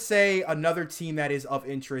 I would say another team that is of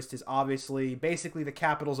interest is basically the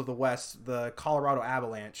Capitals of the West, the Colorado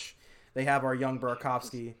Avalanche. They have our young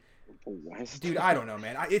Burakovsky. The West. Dude, I don't know,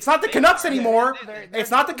 man. It's not the Canucks anymore. It's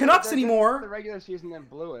not the Canucks The anymore. regular season then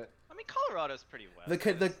blew it. I mean, Colorado's pretty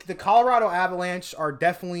west. The Colorado Avalanche are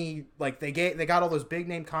definitely like they got all those big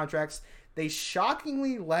name contracts. They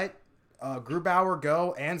shockingly let Grubauer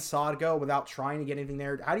go and Saad go without trying to get anything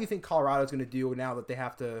there. How do you think Colorado's going to do now that they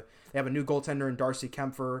have a new goaltender in Darcy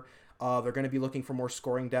Kempfer? They're going to be looking for more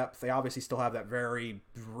scoring depth. They obviously still have that really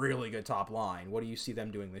good top line. What do you see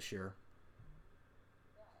them doing this year?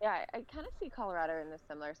 Yeah, I kind of see Colorado in the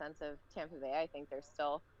similar sense of Tampa Bay. I think they're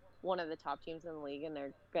still one of the top teams in the league, and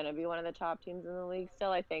they're going to be one of the top teams in the league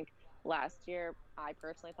still. I think last year, I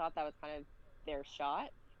personally thought that was kind of their shot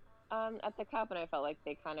at the Cup, and I felt like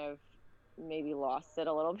they kind of maybe lost it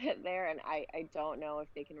a little bit there, and I don't know if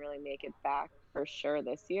they can really make it back for sure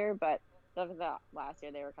this year, but last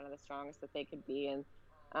year they were kind of the strongest that they could be,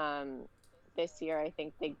 and this year I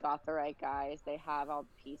think they got the right guys. They have all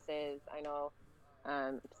the pieces. I know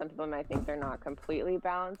some people might think they're not completely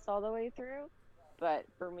balanced all the way through, but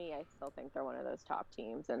for me, I still think they're one of those top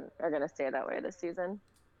teams and are going to stay that way this season.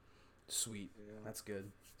 Sweet. That's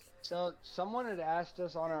good. So someone had asked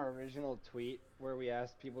us on our original tweet where we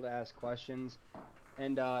asked people to ask questions,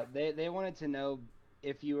 and they wanted to know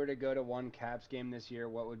if you were to go to one Caps game this year,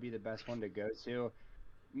 what would be the best one to go to?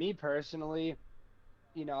 Me personally,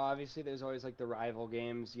 obviously there's always like the rival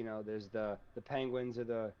games. There's the Penguins or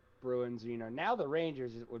the Bruins. Now the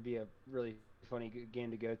Rangers would be a really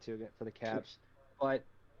game to go to for the Caps. But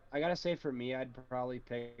I gotta say, for me, I'd probably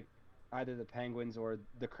pick either the Penguins or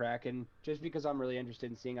the Kraken, just because I'm really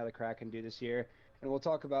interested in seeing how the Kraken do this year. And we'll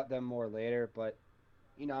talk about them more later. But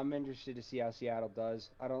I'm interested to see how Seattle does.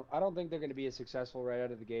 I don't think they're going to be as successful right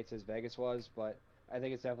out of the gates as Vegas was, but I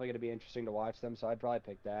think it's definitely going to be interesting to watch them. So I'd probably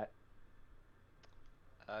pick that.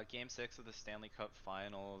 Game 6 of the Stanley Cup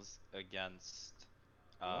Finals against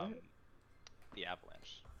the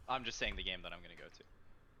Avalanche. I'm just saying the game that I'm going to go to.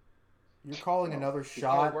 You're calling another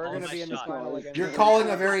shot. We're going to be in the final against. You're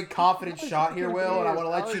calling a very confident shot here, Will, and I want to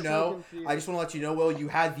let you know. I just want to let you know, Will, you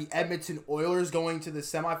had the Edmonton Oilers going to the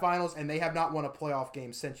semifinals, and they have not won a playoff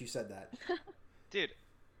game since you said that. Dude,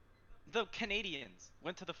 the Canadians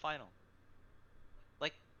went to the final.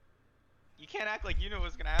 Like, you can't act like you know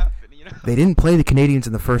what's going to happen, They didn't play the Canadians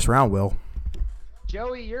in the first round, Will.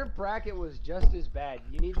 Joey, your bracket was just as bad.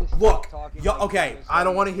 You need to stop talking. Okay, I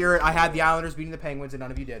don't want to hear it. I had the Islanders beating the Penguins, and none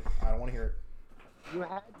of you did. I don't want to hear it. You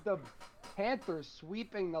had the Panthers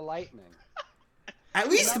sweeping the Lightning. At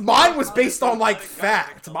least mine was based on,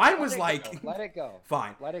 fact. Mine was like... Let it go.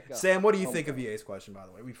 Fine. Let it go. Sam, what do you think of EA's question, by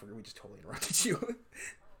the way? We just totally interrupted you.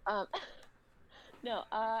 No,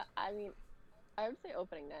 I mean, I would say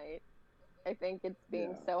opening night. I think it's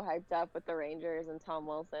being so hyped up with the Rangers and Tom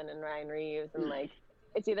Wilson and Ryan Reeves, and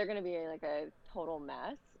it's either going to be a total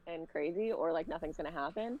mess and crazy, or nothing's going to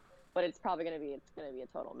happen. But it's probably going to be a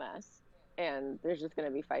total mess, and there's just going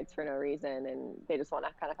to be fights for no reason, and they just want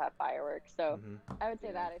to kind of have fireworks. So I would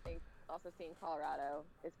say that. I think also seeing Colorado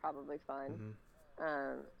is probably fun,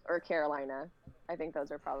 or Carolina. I think those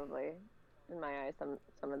are probably, in my eyes, some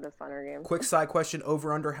of the funner games. Quick side question: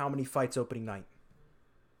 over under how many fights opening night?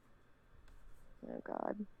 Oh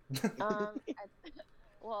God.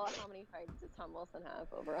 Well, how many fights does Tom Wilson have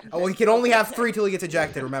over? Oh, well, he can only have 3 till he gets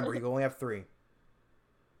ejected. Remember, he can only have 3.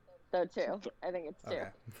 So 2. I think it's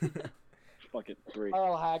 2. Okay. Fuck it, 3.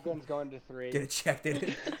 Carl Hagelin's going to 3. Get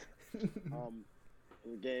ejected.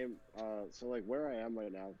 The game. So where I am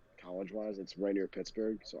right now, college-wise, it's right near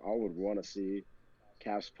Pittsburgh. So I would want to see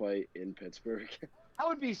Caps play in Pittsburgh. That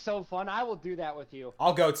would be so fun. I will do that with you.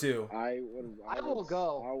 I'll go too. I will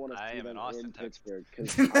go. I want to see am in them Austin, in Texas. Pittsburgh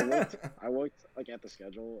because I looked at the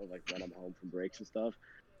schedule of when I'm home from breaks and stuff.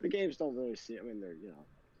 The games don't really see. I mean, they're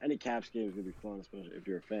any Caps games would be fun, especially if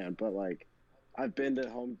you're a fan. But I've been to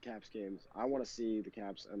home Caps games. I want to see the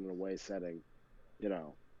Caps in an away setting. I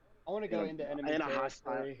want to go into enemy in a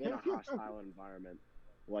hostile environment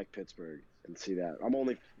like Pittsburgh and see that. I'm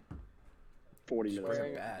only 40 minutes.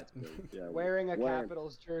 Wearing a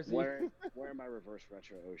Capitals jersey. Wearing my reverse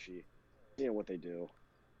retro Oshie. Seeing what they do.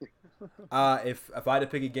 If I had to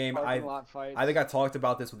pick a game, I think I talked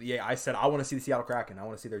about this with EA. I said I want to see the Seattle Kraken. I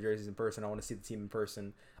want to see their jerseys in person. I want to see the team in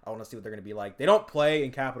person. I want to see what they're going to be like. They don't play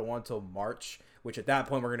in Capital One until March, which at that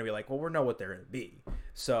point we're going to be like, well, we know what they're going to be.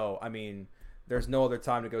 So, I mean, there's no other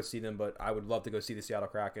time to go see them, but I would love to go see the Seattle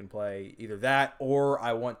Kraken play. Either that or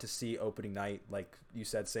I want to see opening night, like you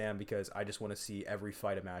said, Sam, because I just want to see every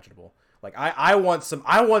fight imaginable. I want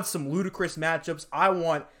some ludicrous matchups. I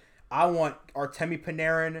want Artemi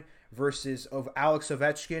Panarin versus Alex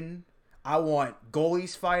Ovechkin. I want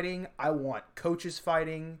goalies fighting. I want coaches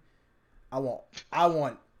fighting.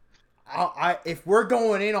 If we're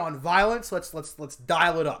going in on violence, let's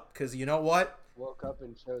dial it up, because you know what? Woke up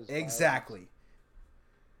and chose exactly. Violence.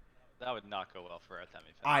 That would not go well for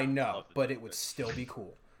Artemi. I know, but it would still be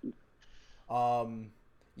cool.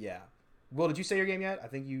 Yeah. Will, did you say your game yet? I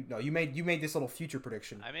think you made this little future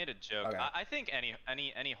prediction. I made a joke. Okay. I think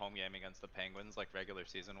any home game against the Penguins, regular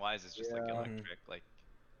season wise, is just electric.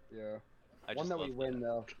 I one that we win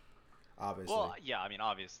though. Obviously. Well, yeah, I mean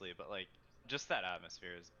obviously, but just that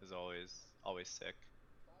atmosphere is always sick.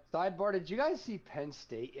 Sidebar: did you guys see Penn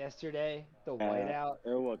State yesterday? The whiteout.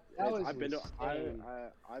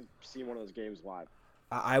 I've seen one of those games live.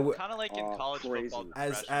 I would kind of like in college football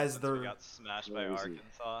depression, as the we got smashed by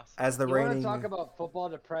Arkansas. As the you reigning. Want to talk about football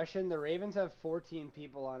depression? The Ravens have 14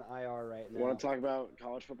 people on IR right now. You want to talk about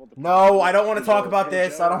college football depression? No, I don't want to talk about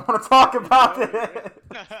this. I don't want to talk about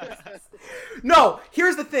this. No,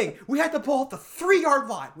 here's the thing: we had the ball at the 3-yard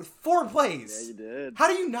line with 4 plays. Yeah, you did. How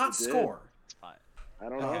do you not score? It's fine. I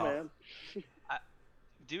don't know, man.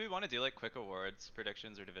 Do we want to do quick awards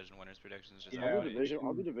predictions or division winners predictions? Just I'll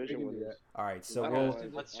do division winners. All right, so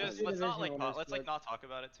let's not talk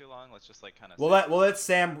about it too long. Let's just kind of. We'll let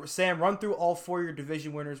Sam run through all 4 of your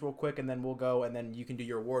division winners real quick, and then we'll go, and then you can do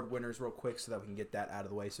your award winners real quick, so that we can get that out of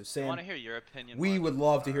the way. So Sam, I want to hear your opinion. We would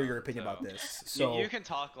love to hear your opinion about this. So you can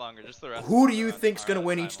talk longer. Just the rest. Who do you think's going to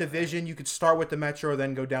win each division? You could start with the Metro,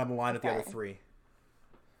 then go down the line at the other 3.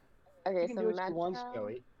 Okay, you can so do it Metro. once,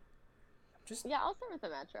 Joey. Just Yeah, I'll start with the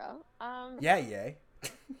Metro. yeah, yay.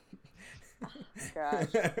 Gosh.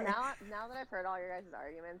 Now that I've heard all your guys'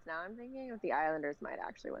 arguments, now I'm thinking if the Islanders might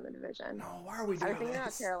actually win the division. No, why are we I doing was thinking about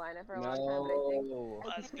this? Carolina for a long time, but No. I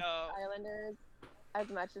Let's think go. the Islanders, as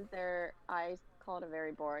much as I call it a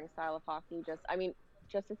very boring style of hockey,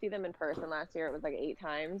 just to see them in person last year, it was like 8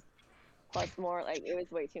 times, plus more, like it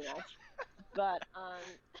was way too much. But I'll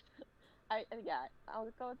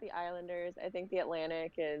go with the Islanders. I think the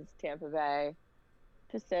Atlantic is Tampa Bay,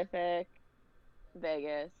 Pacific,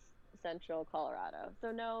 Vegas, Central, Colorado.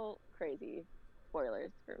 So no crazy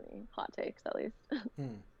spoilers for me. Hot takes, at least.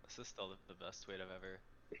 This is still the best tweet I've ever.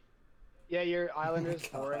 Yeah, your Islanders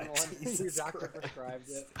God, boring one. Your Jesus doctor Christ. prescribed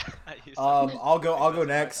it. I'll go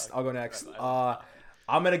next. I'll go next.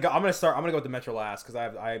 I'm gonna go with the Metro last because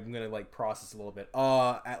I'm gonna like process a little bit.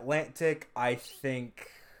 Atlantic, I think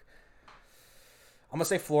I'm gonna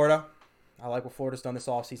say Florida. I like what Florida's done this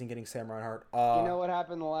offseason, getting Sam Reinhart. You know what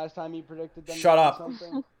happened the last time you predicted them? Shut to up. do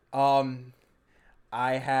Something?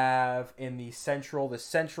 I have in the Central. The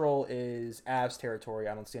Central is Avs territory.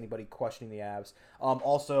 I don't see anybody questioning the Avs.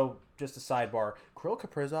 Also, just a sidebar: Kirill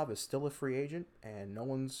Kaprizov is still a free agent, and no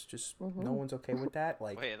one's okay with that.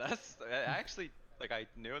 Like, Wait, that's I actually like I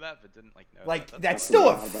knew that, but didn't like know. like that. that's That's still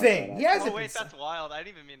a wild. thing. He hasn't. Oh wait, been- that's wild. I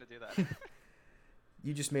didn't even mean to do that.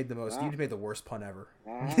 You just made the most. Wow. You just made the worst pun ever.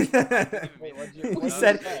 Wait, what'd you He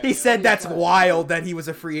say? said that's wild that he was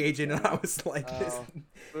a free agent, and I was like, this.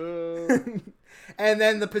 Boo. And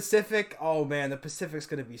then the Pacific. Oh man, the Pacific's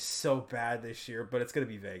gonna be so bad this year, but it's gonna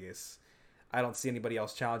be Vegas. I don't see anybody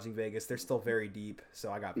else challenging Vegas. They're still very deep,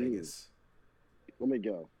 so I got Vegas. Let me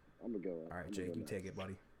go. I'm gonna go. All right, I'm Jake, gonna you go take next. it,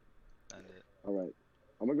 buddy. Send it. All right.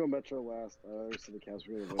 I'm gonna go Metro last. I already see the Cavs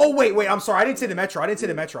were gonna win. Oh wait, I'm sorry. I didn't say the Metro.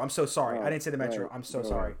 I'm so sorry. Oh, I didn't say the Metro. right. I'm so Go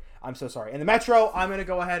sorry. ahead. I'm so sorry. And the Metro, I'm gonna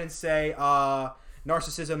go ahead and say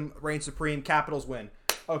narcissism reigns supreme. Capitals win.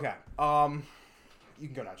 Okay. You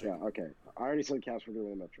can go now, Jake. Yeah, okay. I already said Cavs were gonna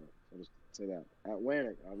win the Metro. I'll just say that.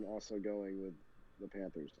 Atlantic, I'm also going with the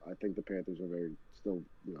Panthers. I think the Panthers are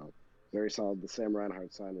very solid. The Sam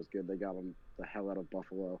Reinhart sign was good. They got him the hell out of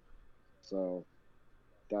Buffalo. So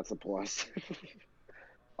that's a plus.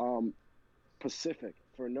 Pacific,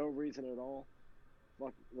 for no reason at all,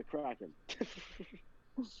 fuck the Kraken.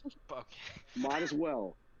 Okay. Might as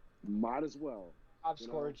well. Top You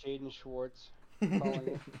scorer know. Jaden Schwartz. Calling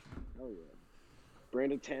it. Oh yeah.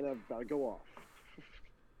 Brandon Tanev about to go off.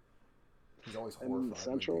 He's always And horrified.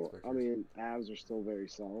 Central, I mean, Avs are still very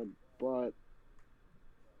solid, but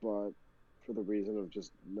for the reason of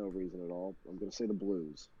just no reason at all, I'm gonna say the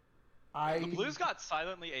Blues. The Blues got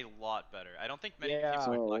silently a lot better. I don't think many Yeah. people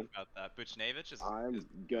So, are talking about that. Buchnevich is. I'm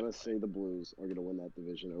gonna say the Blues are gonna win that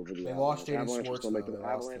division over the They Avalanche. lost Jaden Avalanche will Schwartz, still make though. the They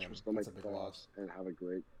lost Avalanche him. will still make That's the a big playoffs loss. and have a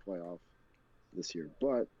great playoff this year.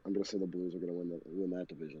 But I'm gonna say the Blues are gonna win that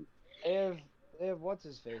division. They have what's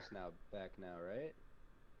his face now back now, right?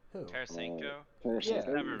 Who? Tarasenko. Yeah.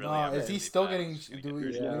 Never really No, ever is he really still bad. getting? He's gonna Do get we?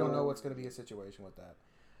 hurt. We Yeah. don't know what's going to be a situation with that.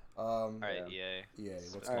 All right, Yeah. EA. Yeah,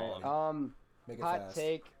 what's All going right, on? Make it Hot fast.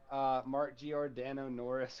 take, Mark Giordano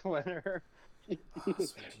Norris winner. Oh,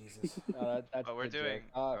 sweet Jesus. That's But we're a joke. doing.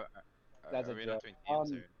 that's are a we not joke. doing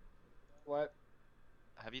teams? Or, What?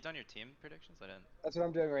 have you done your team predictions? I didn't. That's what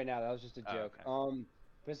I'm doing right now. That was just a Oh, joke. okay.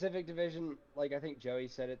 Pacific Division, like I think Joey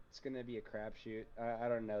said, it's gonna be a crapshoot. I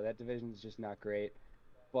don't know. That division's just not great.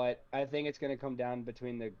 But I think it's gonna come down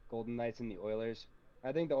between the Golden Knights and the Oilers.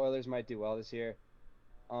 I think the Oilers might do well this year.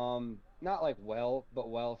 Not like well, but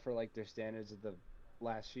well for like their standards of the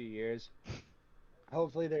last few years.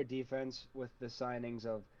 Hopefully their defense with the signings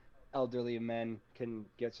of elderly men can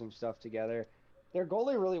get some stuff together. Their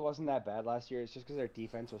goalie really wasn't that bad last year. It's just because their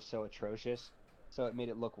defense was so atrocious, so it made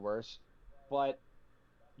it look worse. But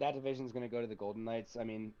that division's going to go to the Golden Knights. I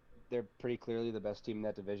mean, they're pretty clearly the best team in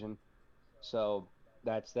that division. So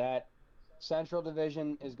that's that. Central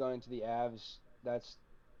Division is going to the Avs. That's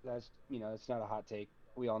it's not a hot take.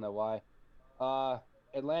 We all know why.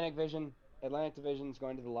 Atlantic Division is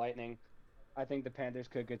going to the Lightning. I think the Panthers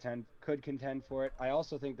could contend for it. I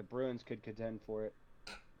also think the Bruins could contend for it.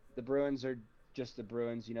 The Bruins are just the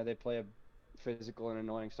Bruins. They play a physical and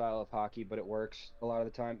annoying style of hockey, but it works a lot of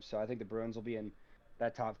the time. So I think the Bruins will be in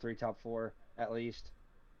that top 3, top 4 at least.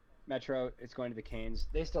 Metro, it's going to the Canes.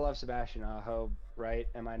 They still have Sebastian Aho, right?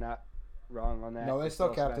 Am I not wrong on that? No, they still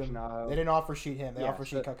kept him. Sebastian Aho. They didn't offer sheet him. They Yeah, offered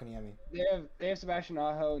sheet Kotkaniemi. They have Sebastian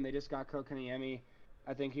Aho, and they just got Kotkaniemi.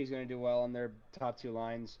 I think he's going to do well on their top 2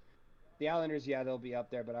 lines. The Islanders, yeah, they'll be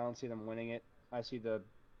up there, but I don't see them winning it. I see the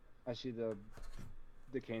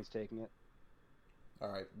Canes taking it. All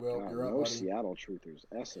right, Will, God, you're up, no buddy. Seattle truthers.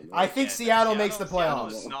 SM. I think Yeah, Seattle makes the Seattle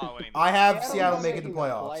playoffs. is not winning I have Seattle's Seattle not making the making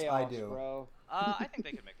playoffs. I do. Bro. I think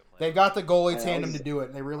they could make the playoffs. They've got the goalie Hey, I tandem was- to do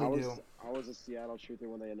it. They really do. I was a Seattle truther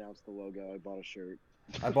when they announced the logo. I bought a shirt.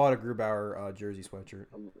 I bought a Grubauer jersey sweatshirt.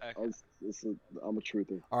 I'm Okay. a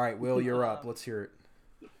truther. All right, Will, you're up. Let's hear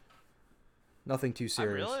it. Nothing too I'm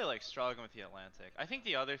serious. really like struggling with the Atlantic. I think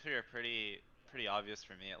the other three are pretty obvious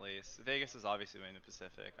for me at least. Vegas is obviously winning the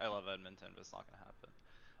Pacific. I love Edmonton, but it's not gonna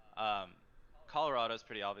happen. Colorado's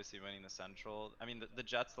pretty obviously winning the Central. I mean, the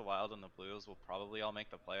Jets, the Wild, and the Blues will probably all make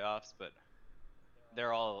the playoffs, but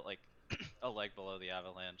they're all like a leg below the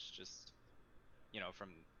Avalanche, just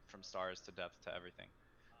from stars to depth to everything.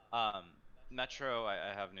 Metro, I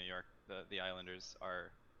have New York. The Islanders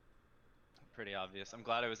are pretty obvious. I'm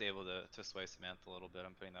glad I was able to sway Samantha a little bit.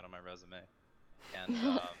 I'm putting that on my resume. And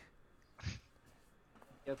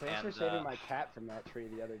Yo, thanks for saving my cat from that tree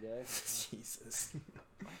the other day. Jesus.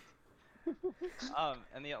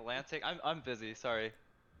 and the Atlantic, I'm busy, sorry.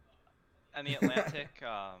 And the Atlantic,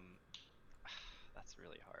 that's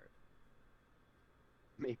really hard.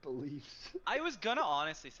 Maple Leafs. I was gonna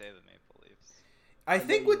honestly say the Maple Leafs. I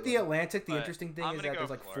think with the Atlantic, the But interesting thing I'm is gonna that go there's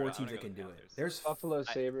like Florida. 4 I'm teams gonna that go can do it. Panthers. There's Buffalo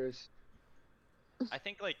Sabres. I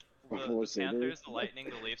think like Buffalo the Sabres. Panthers, the Lightning,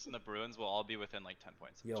 the Leafs, and the Bruins will all be within like 10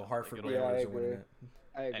 points. of each Yo, other. Hartford Like, Yeah, I Whalers are winning agree. it.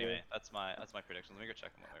 I agree. Anyway, that's my prediction. Let me go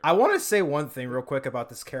check them. I want to say one thing real quick about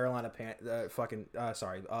this Carolina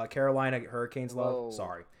Carolina Hurricanes love. Whoa.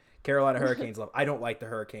 Sorry, Carolina Hurricanes love. I don't like the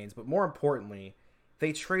Hurricanes, but more importantly,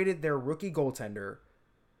 they traded their rookie goaltender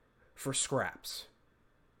for scraps,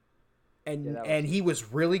 and he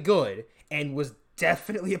was really good and was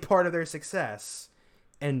definitely a part of their success,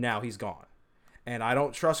 and now he's gone. And I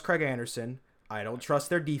don't trust Craig Anderson. I don't trust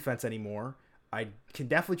their defense anymore. I can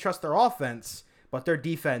definitely trust their offense, but their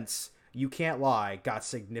defense, you can't lie, got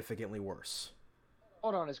significantly worse.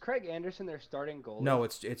 Hold on, is Craig Anderson their starting goalie? No,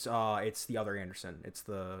 it's the other Anderson. It's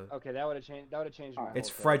the Okay, that would have changed. That would have changed. My it's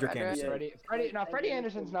whole thing. Frederick Frederick. Anderson. Freddie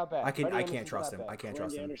Anderson's not bad. I Freddie can't Anderson's trust not him. bad. I can't Craig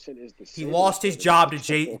trust him. Anderson is the He Sabres lost his coach. job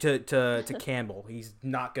to Campbell. He's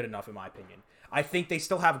not good enough in my opinion. I think they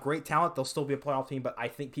still have great talent. They'll still be a playoff team, but I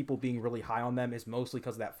think people being really high on them is mostly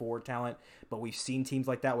because of that forward talent. But we've seen teams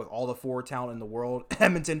like that with all the forward talent in the world.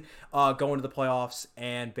 Edmonton go into the playoffs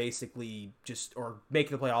and basically or make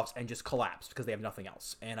the playoffs and just collapse because they have nothing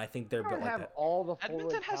else. And I think they're They built don't like have that. all the forward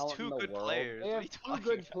Edmonton has talent two in the good world. players. They What are have you two talking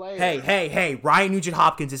good about? players. Hey, Ryan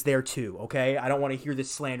Nugent-Hopkins is there too, okay? I don't want to hear this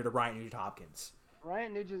slander to Ryan Nugent-Hopkins.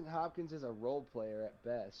 Ryan Nugent-Hopkins is a role player at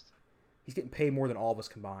best. He's getting paid more than all of us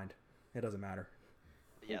combined. It doesn't matter.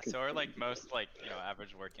 Yeah, so are like most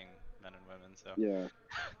average working men and women. So Yeah.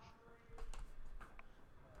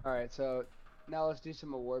 All right, so now let's do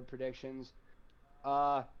some award predictions.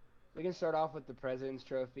 We can start off with the President's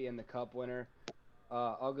Trophy and the Cup winner.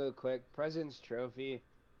 I'll go quick. President's Trophy,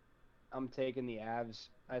 I'm taking the Avs.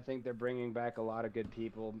 I think they're bringing back a lot of good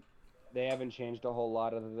people. They haven't changed a whole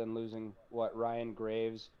lot other than losing, Ryan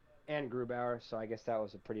Graves and Grubauer, so I guess that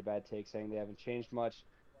was a pretty bad take saying they haven't changed much.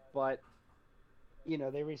 But,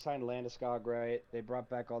 they re-signed Landeskog, right? They brought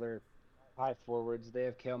back all their high forwards. They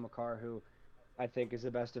have Cale Makar, who I think is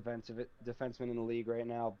the best defenseman in the league right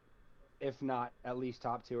now, if not at least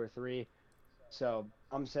top 2 or 3. So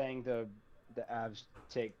I'm saying the Avs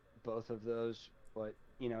take both of those, but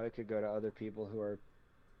it could go to other people who are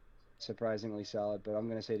surprisingly solid. But I'm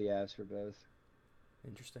gonna say the Avs for both.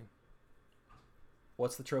 Interesting.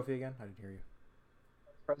 What's the trophy again? I didn't hear you.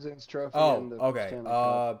 President's Trophy. Oh, and the okay. Stanley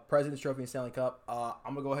Cup. President's Trophy and Stanley Cup.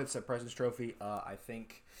 I'm gonna go ahead and say President's Trophy. I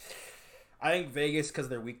think Vegas, because of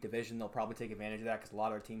their weak division, they'll probably take advantage of that because a lot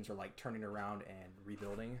of their teams are like turning around and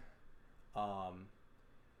rebuilding.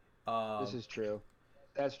 This is true.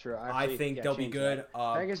 That's true. I think they'll be change good.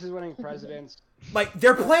 that. Vegas is winning Presidents. Like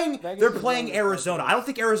they're playing Vegas is winning Arizona. Presidents. I don't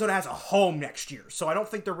think Arizona has a home next year, so I don't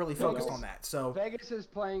think they're really focused on that. So Vegas is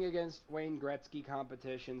playing against Wayne Gretzky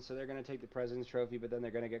competition, so they're going to take the President's Trophy, but then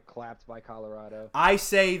they're going to get clapped by Colorado. I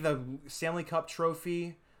say the Stanley Cup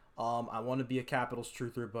trophy. I want to be a Capitals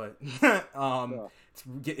truther, but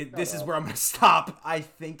this is where I'm going to stop. I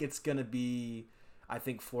think it's going to be. I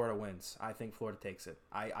think Florida wins. I think Florida takes it.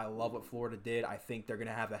 I love what Florida did. I think they're going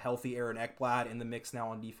to have a healthy Aaron Ekblad in the mix now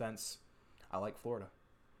on defense. I like Florida.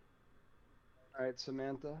 All right,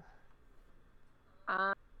 Samantha.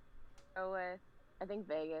 Go with, I think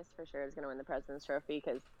Vegas for sure is going to win the President's Trophy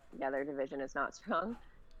because their division is not strong,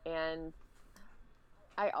 and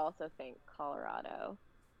I also think Colorado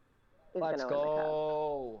is going Let's to win the Cup.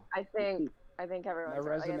 go. I think everyone's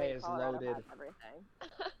My resume I think is Colorado loaded. has everything.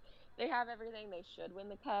 They have everything. They should win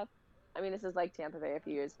the Cup. I mean, this is like Tampa Bay a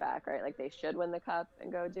few years back, right? Like they should win the Cup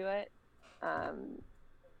and go do it.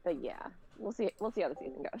 But yeah, we'll see. We'll see how the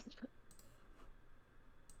season goes.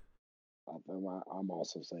 I'm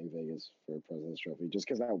also saying Vegas for President's Trophy, just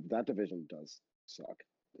because that division does suck.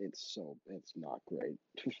 It's not great.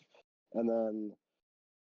 And then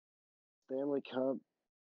Stanley Cup.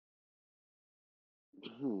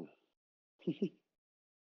 You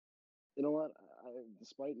know what?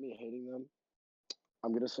 Despite me hating them,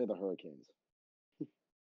 I'm gonna say the Hurricanes.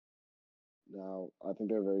 Now, I think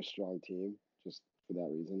they're a very strong team, just for that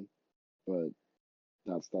reason. But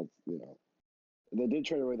that's they did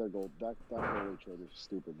trade away their gold. That goalie trade was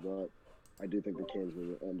stupid, but I do think the Canes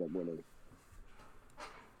will end up winning.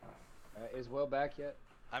 Is Will back yet?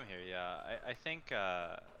 I'm here. Yeah, I think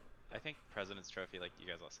President's Trophy, like you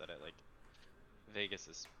guys all said it, like Vegas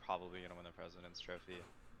is probably gonna win the President's Trophy.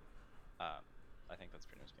 I think that's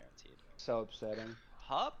pretty much guaranteed. So upsetting.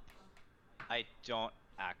 Cup, I don't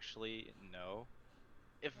actually know.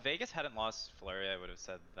 If Vegas hadn't lost Fleury, I would have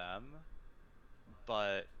said them.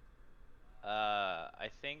 But I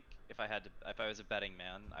think if I was a betting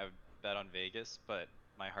man, I would bet on Vegas. But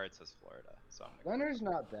my heart says Florida, so I'm gonna go. Leonard's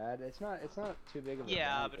not bad. It's not too big of a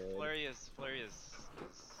Yeah, but downgrade. Fleury is better.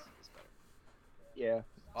 Yeah.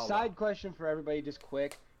 Oh, Side question for everybody, just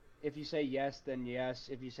quick. If you say yes, then yes.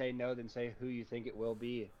 If you say no, then say who you think it will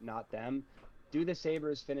be, not them. Do the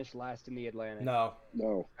Sabres finish last in the Atlantic? No.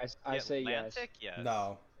 No. I say yes. Atlantic, yes.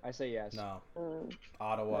 No. I say yes. No. Mm,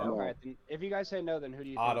 Ottawa. No. All right. Then if you guys say no, then who do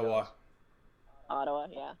you think Ottawa. does? Ottawa,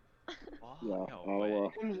 yeah. Oh, Yeah. no Ottawa.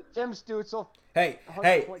 way. Tim Stutzel. Hey,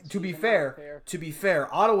 100 points to be season,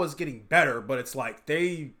 fair, Ottawa's getting better, but it's like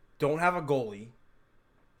they don't have a goalie,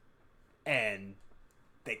 and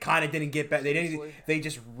they kind of didn't get better. They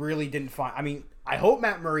just really didn't find. I mean, I hope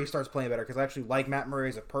Matt Murray starts playing better because I actually like Matt Murray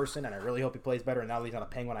as a person, and I really hope he plays better. And now that he's on a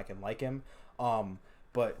Penguin, I can like him.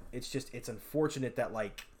 But it's unfortunate that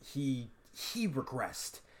like he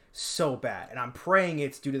regressed so bad, and I'm praying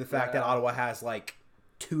it's due to the fact that Ottawa has like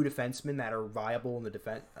 2 defensemen that are viable in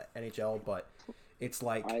the NHL, but it's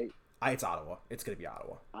like it's Ottawa. It's gonna be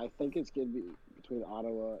Ottawa. I think it's going to be between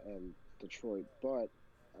Ottawa and Detroit, but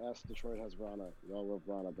yes, Detroit has Vrana. We all love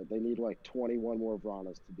Vrana, but they need like 21 more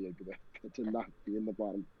Vranas to be a good to not be in the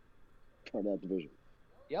bottom part of that division.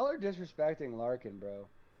 Y'all are disrespecting Larkin, bro.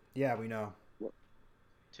 Yeah, we know.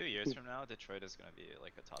 2 years from now, Detroit is gonna be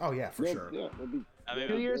like a top. Oh yeah, for sure. Yeah, it'll be, I mean,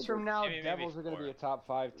 2 years from now, maybe Devils are going to be a 4. top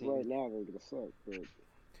 5 team. right now they're going to suck. But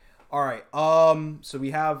All right. So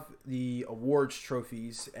we have the awards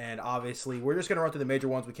trophies, and obviously we're just gonna run through the major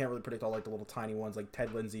ones. We can't really predict all like the little tiny ones, like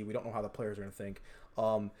Ted Lindsay. We don't know how the players are gonna think.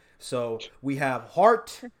 So we have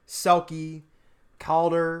Hart, Selke,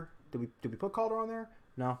 Calder. Did we put Calder on there?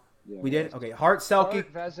 No, yeah, we did. Okay, Hart, Selke.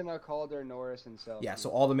 Hart, Vezina, Calder, Norris, and Selke. Yeah. So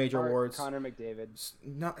all the major Hart, awards. Connor McDavid.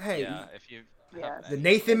 No, hey. Yeah, if you. Yeah. The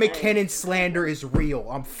Nathan McKinnon slander is real.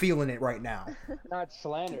 I'm feeling it right now. Not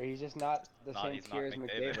slander. He's just not the same he's not tier as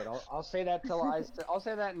McDavid. McDavid. I'll say that I'll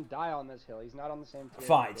say that and die on this hill. He's not on the same tier.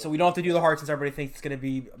 Fine. So we don't have to do the Hart since everybody thinks it's gonna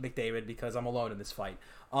be McDavid because I'm alone in this fight.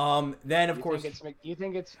 Then of course, you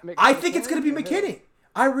think it's I think it's gonna be or who? McKinnon.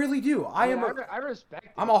 I really do. I respect.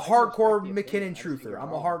 I'm it. a I hardcore respect the opinion. McKinnon I just think truther. you're I'm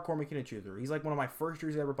a wrong. hardcore McKinnon truther. He's like one of my first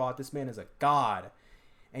jerseys I ever bought. This man is a god,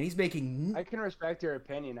 and he's making. I can respect your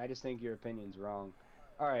opinion. I just think your opinion's wrong.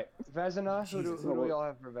 All right, Vezina. Who Jesus. do we all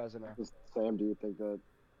have for Vezina? Sam, do you think that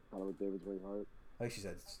Connor McDavid's winning Hart? Like she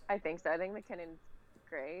said, I think so. I think McKinnon's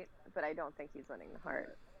great, but I don't think he's winning the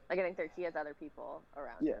Hart. Like, I think he has other people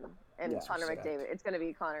around Yeah. him. And Yeah. Connor Say that. McDavid, it's going to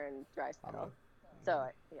be Connor and Draisaitl. So,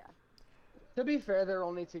 yeah. To be fair, they're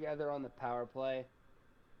only together on the power play.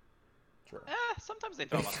 sure. Sometimes they They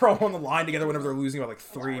throw them on throw them on the line together whenever they're losing by like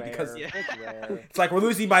 3 Rare. because Yeah. It's rare. it's like we're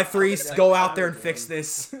losing by 3. Yeah. Go out there and fix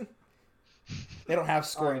this. They don't have All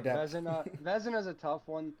scoring right, depth. Vezina's a tough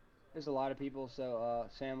one. There's a lot of people. So,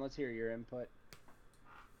 Sam, let's hear your input.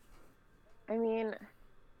 I mean,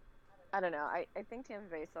 I don't know. I think Tampa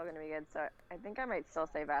Bay's still going to be good, so I think I might still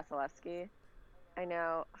say Vasilevsky.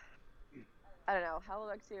 I don't know how it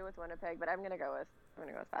looks to you with Winnipeg, but I'm going to go with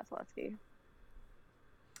Vasilevsky.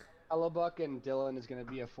 Hellebuck and Dylan is going to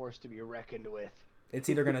be a force to be reckoned with. It's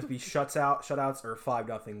either going to be shutouts, or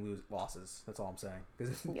 5-0 losses. That's all I'm saying.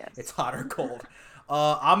 Because Yes. it's hot or cold.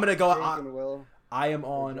 I'm going to go. Jake and Will. I am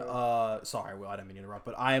on. Sorry, Will, I didn't mean to interrupt,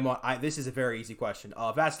 but I am on. This is a very easy question.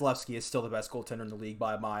 Vasilevsky is still the best goaltender in the league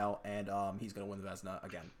by a mile, and he's going to win the Vezina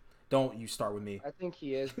again. Don't you start with me. I think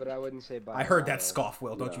he is, but I wouldn't say by I heard a that mile. scoff,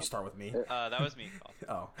 Will. Don't Yeah. you start with me. That was me.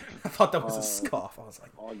 Oh, I thought that was a scoff. I was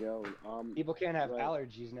like, I'll go. People can't have Right.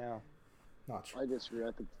 allergies now. not true. I disagree.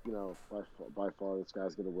 I think by far this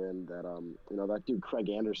guy's gonna win. That that dude Craig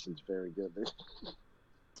Anderson's very good.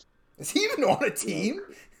 Is he even on a team?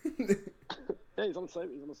 Hey, he's on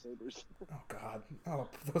the Sabres. Oh God. Oh,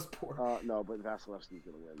 those poor. No, but Vasilevsky's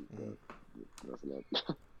gonna win. So that's enough.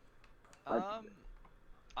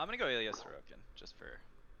 I'm gonna go Ilya Sorokin just for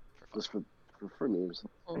fun. Just for memes.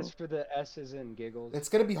 It's for the S's and giggles. It's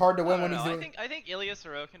gonna be hard to I win don't when know. he's doing. I think Ilya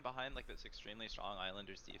Sorokin behind like this extremely strong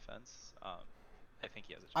Islanders defense. I think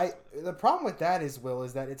he has a chance. with it. The problem with that is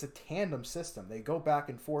that it's a tandem system. They go back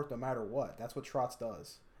and forth no matter what. That's what Trotz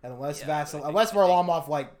does. And unless Varlamov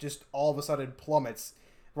like just all of a sudden plummets,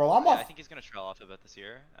 Varlamov. Yeah, I think he's gonna trail off a bit this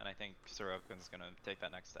year, and I think Sorokin's gonna take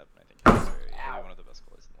that next step. And I think he'll be one of the best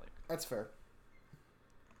goalies in the league. That's fair.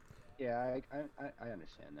 Yeah, I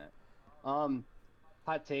understand that.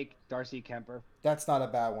 Hot take: Darcy Kemper. That's not a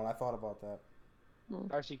bad one. I thought about that.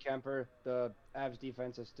 Darcy Kemper. The Avs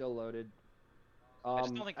defense is still loaded. I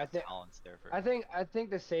just don't think the talent's there for. I think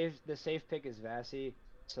the safe pick is Vasi.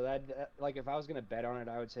 So that like if I was gonna bet on it,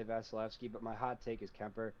 I would say Vasilevsky. But my hot take is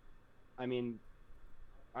Kemper. I mean,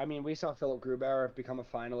 we saw Philip Grubauer become a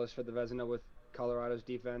finalist for the Vezina with Colorado's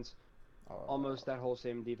defense. Almost that whole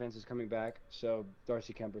same defense is coming back. So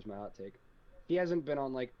Darcy Kemper's my hot take. He hasn't been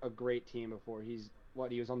on like a great team before. He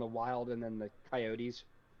was on the Wild and then the Coyotes.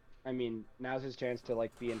 I mean, now's his chance to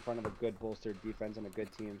like be in front of a good bolstered defense and a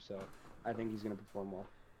good team. So I think he's gonna perform well.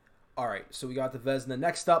 All right, so we got the Vezina.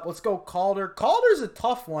 Next up, let's go Calder. Calder's a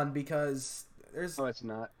tough one because there's. Oh, it's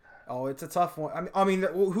not. Oh, it's a tough one. I mean,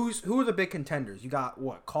 who are the big contenders? You got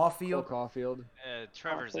what? Caulfield, Caulfield,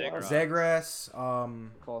 Trevor Zegras.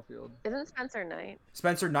 Zegras. Caulfield. Isn't Spencer Knight?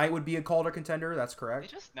 Spencer Knight would be a Calder contender. That's They correct.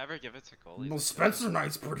 just never give it to goalies. Well, Spencer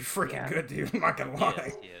Knight's pretty freaking good, dude. I'm not gonna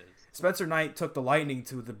lie. He is. Spencer Knight took the Lightning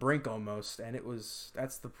to the brink almost, and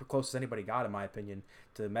that's the closest anybody got, in my opinion,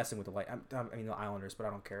 to messing with the the Islanders. But I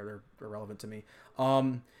don't care; they're irrelevant to me.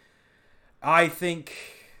 I think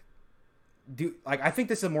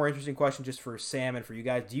this is a more interesting question just for Sam and for you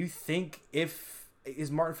guys. Do you think is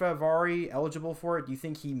Martin Fehervary eligible for it? Do you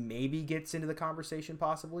think he maybe gets into the conversation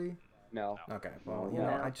possibly? No. Okay. Well,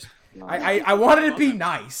 No. I wanted to be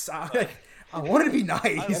nice. I wanted to be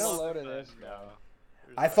nice. Get a load of this.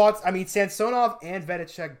 I thought, Samsonov and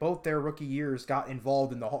Vedicek, both their rookie years, got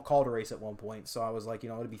involved in the Calder race at one point. So I was like,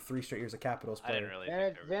 it'd be 3 straight years of Capitals player. I didn't really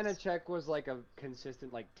think there was... Vanacek was like a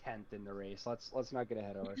consistent 10th in the race. Let's not get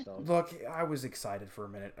ahead of ourselves. Look, I was excited for a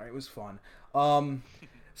minute. It was fun.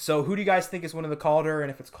 So who do you guys think is winning the Calder?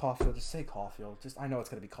 And if it's Caulfield, just say Caulfield. I know it's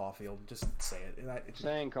going to be Caulfield. Just say it. I'm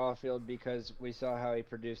saying Caulfield because we saw how he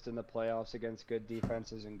produced in the playoffs against good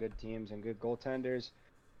defenses and good teams and good goaltenders.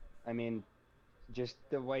 I mean, just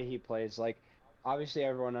the way he plays, obviously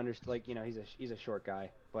everyone understands, he's a short guy,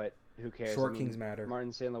 but who cares? Short kings matter.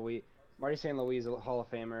 Marty St. Louis is a Hall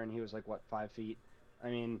of Famer, and he was 5 feet. I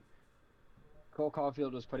mean, Cole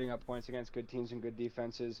Caulfield was putting up points against good teams and good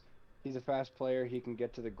defenses. He's a fast player. He can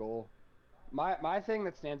get to the goal. My thing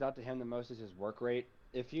that stands out to him the most is his work rate.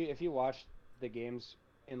 If you watch the games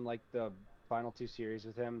in the final 2 series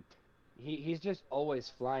with him, he's just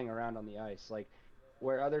always flying around on the ice,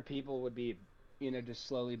 where other people would be just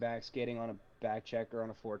slowly back skating on a back check or on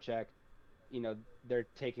a forecheck. They're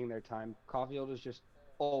taking their time. Caulfield is just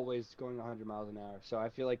always going 100 miles an hour. So I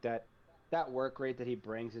feel like that work rate that he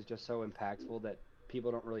brings is just so impactful that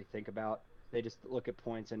people don't really think about. They just look at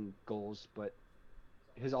points and goals, but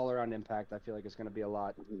his all-around impact, I feel like, is going to be a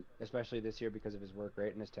lot, especially this year because of his work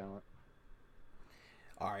rate and his talent.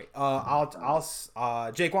 All right.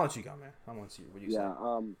 I'll Jake, why don't you go, man? I want to see what you say.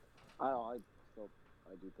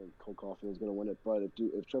 I do think Cole Caulfield is going to win it, but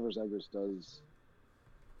if Trevor Zegras does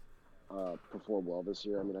perform well this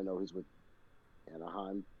year, I know he's with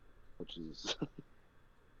Anaheim, which is,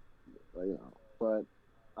 but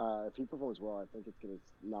if he performs well, I think it's going to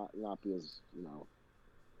not be as,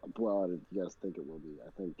 well as you guys think it will be. I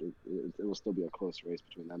think it will still be a close race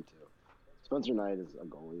between them two. Spencer Knight is a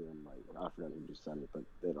goalie, and I forgot who just said it, but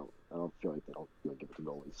I don't feel like they don't give it to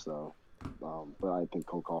goalies. So, but I think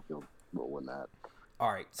Cole Caulfield will win that.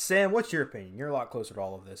 All right, Sam, what's your opinion? You're a lot closer to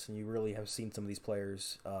all of this, and you really have seen some of these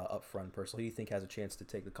players up front personally. Who do you think has a chance to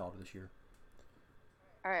take the Calder this year?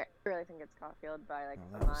 All right, I really think it's Caulfield by a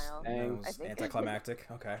mile. That was anticlimactic.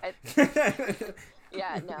 Okay. I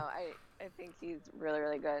think he's really,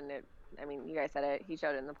 really good. And you guys said it. He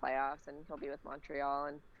showed it in the playoffs, and he'll be with Montreal.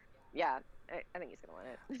 And I think he's gonna win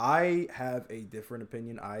it. I have a different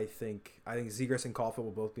opinion. I think Zegras and Caulfield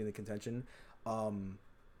will both be in the contention.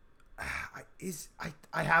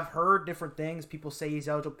 I have heard different things. People say he's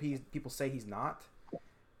eligible. People say he's not.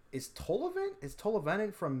 Is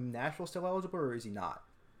Tolvanen from Nashville still eligible, or is he not?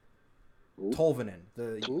 Tolvanen.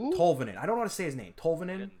 Tolvanen. I don't know how to say his name.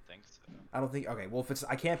 Tolvanen. I didn't think so. I don't think. Okay. Well, if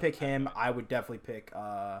I can't pick him, I would definitely pick.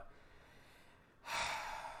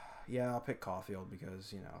 Yeah, I'll pick Caulfield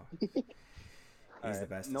because he's the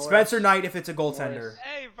best. Norris. Spencer Knight if it's a goaltender. Norris.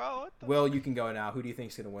 Hey, bro. What the Will, you can go now. Who do you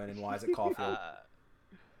think's gonna win, and why is it Caulfield?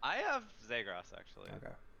 I have Zagros actually.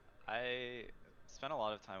 Okay. I spent a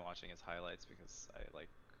lot of time watching his highlights because I like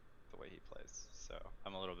the way he plays. So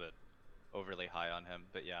I'm a little bit overly high on him.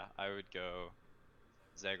 But yeah, I would go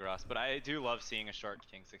Zagros. But I do love seeing a short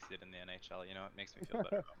king succeed in the NHL. It makes me feel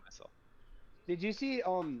better about myself. Did you see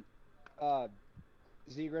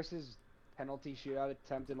Zegras's penalty shootout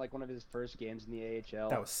attempt in like one of his first games in the AHL?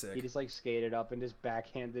 That was sick. He just like skated up and just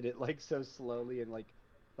backhanded it like so slowly and like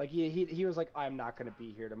he was like, I'm not gonna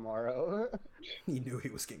be here tomorrow. He knew he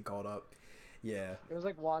was getting called up. Yeah. It was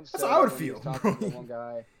like Juan Soto. That's how I would when he was feel, talking bro. to one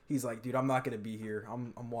guy. He's like, dude, I'm not gonna be here.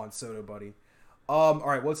 I'm Juan Soto, buddy. All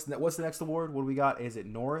right, what's the next award? What do we got? Is it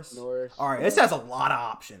Norris? Norris. All right, this has a lot of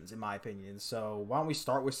options in my opinion. So why don't we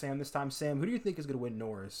start with Sam this time? Sam, who do you think is gonna win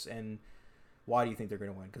Norris, and why do you think they're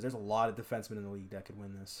gonna win? Because there's a lot of defensemen in the league that could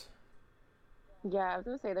win this. Yeah, I was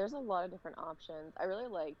gonna say there's a lot of different options. I really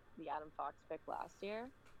liked the Adam Fox pick last year.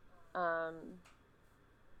 I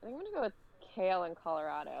think I'm gonna go with Kale in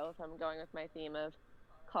Colorado if I'm going with my theme of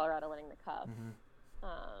Colorado winning the cup.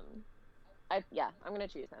 I'm gonna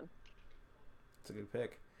choose him. It's a good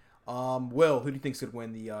pick. Will, who do you think's gonna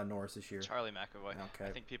win the Norris this year? Charlie McAvoy. Okay.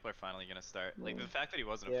 I think people are finally gonna start. Like the fact that he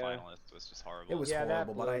wasn't a Yeah. finalist was just horrible. It was Yeah, that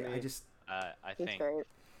horrible, but blew I me. just. I He's think great.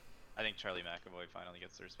 I think Charlie McAvoy finally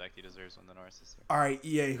gets the respect he deserves when the Norris is here. All right,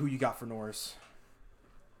 EA, who you got for Norris?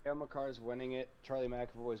 Kale McCarr's winning it. Charlie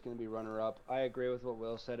McAvoy is going to be runner-up. I agree with what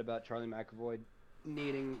Will said about Charlie McAvoy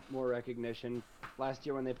needing more recognition. Last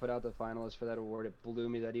year when they put out the finalists for that award, it blew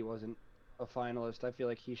me that he wasn't a finalist. I feel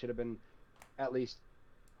like he should have been at least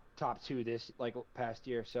top 2 this past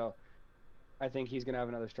year. So I think he's going to have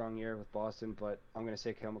another strong year with Boston, but I'm going to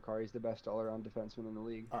say Kale McCarr. He's the best all-around defenseman in the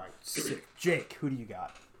league. All right, sick. Jake, who do you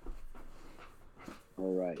got?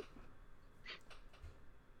 All right.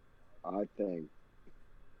 I think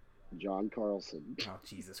John Carlson Oh,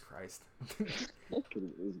 Jesus Christ.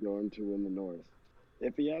 is going to win the Norris.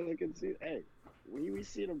 If he hasn't conceded, hey, we've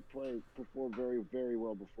seen him perform very, very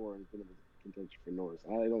well before and been in contention for Norris.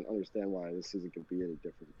 I don't understand why this season could be any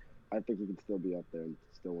different. I think he can still be up there and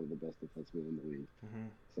still one of the best defensemen in the league.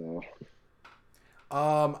 So,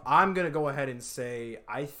 I'm gonna go ahead and say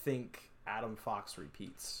I think Adam Fox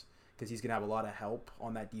repeats because he's gonna have a lot of help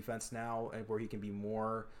on that defense now, and where he can be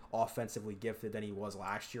more offensively gifted than he was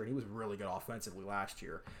last year, and he was really good offensively last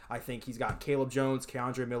year. I think he's got Caleb Jones,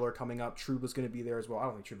 Keandre Miller coming up. Trouba's gonna be there as well. I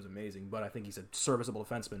don't think Trouba's amazing, but I think he's a serviceable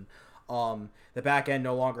defenseman. The back end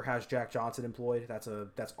no longer has Jack Johnson employed. That's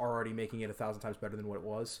already making it 1,000 times better than what it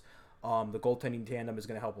was. The goaltending tandem is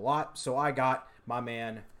going to help a lot. So I got my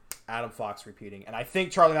man Adam Fox repeating, and I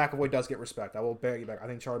think Charlie McAvoy does get respect. I will bear you back. I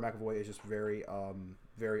think Charlie McAvoy is just very,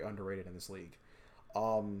 very underrated in this league.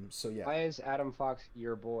 So yeah. Why is Adam Fox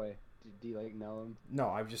your boy? Do you know him? No,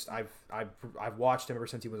 I've watched him ever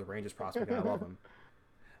since he was a Rangers prospect, and I love him.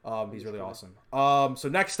 He's really awesome. So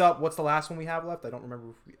next up, what's the last one we have left? I don't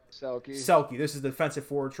remember. Selke. This is the defensive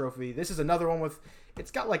forward trophy. This is another one with,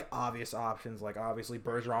 it's got obvious options. Obviously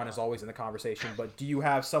Bergeron is always in the conversation, but do you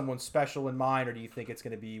have someone special in mind, or do you think it's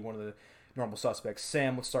going to be one of the normal suspects?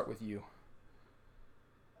 Sam, let's start with you.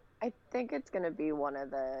 I think it's going to be one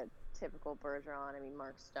of the typical Bergeron. I mean,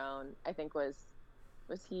 Mark Stone, I think was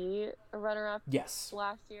he a runner-up? Yes.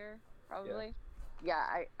 Last year, probably. Yeah,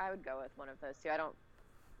 I would go with one of those two. I don't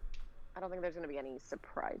think there's going to be any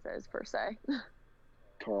surprises per se,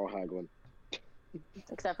 Carl Hagelin.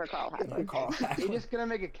 except for Carl Hagelin. Are you just gonna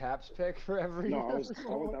make a Caps pick for every? No, that's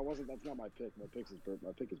not my pick. My pick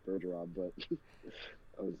is Bergeron, but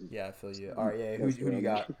Yeah, I feel you. All right, yeah. Who do you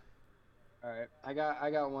got? All right, I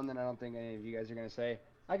got one that I don't think any of you guys are gonna say.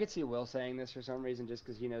 I could see Will saying this for some reason, just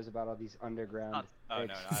because he knows about all these underground. Oh,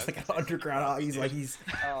 no. He's like underground. He's like he's.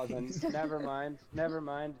 Oh, then never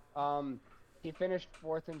mind. He finished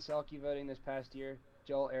 4th in Selke voting this past year.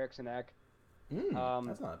 Joel Eriksson-Ek. That's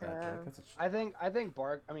not a bad pick. I think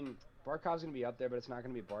Barkov's gonna be up there, but it's not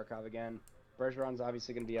gonna be Barkov again. Bergeron's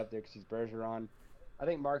obviously gonna be up there because he's Bergeron. I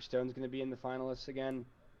think Mark Stone's gonna be in the finalists again.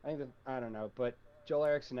 I don't know, but Joel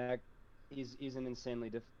Eriksson-Ek, he's an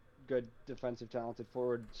insanely good defensive, talented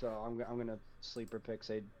forward. So I'm gonna sleeper pick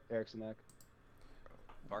say Eriksson-Ek.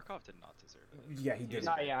 Barkov did not deserve it. Yeah, he did.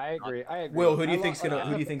 I agree. Will, who do you think's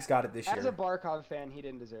got it this year? As a Barkov fan, he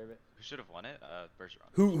didn't deserve it. Who should have won it? Bergeron.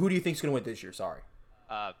 Who do you think's gonna win this year? Sorry.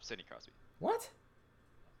 Sidney Crosby. What?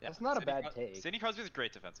 Yeah, That's not a bad take. Sidney Crosby's a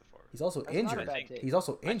great defensive forward. He's also That's not a injured. bad take. He's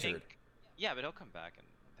also I injured. Yeah, but he'll come back and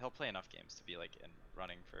he'll play enough games to be in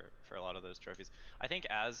running for a lot of those trophies. I think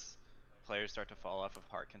as players start to fall off of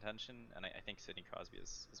heart contention, and I think Sidney Crosby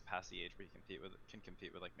is past the age where he can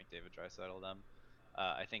compete with like McDavid, Draisaitl, them.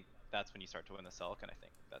 I think that's when you start to win the Selk, and I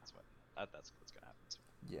think that's what's gonna happen soon.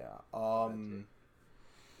 Yeah.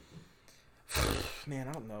 Man,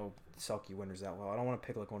 I don't know Selkie winners that well. I don't want to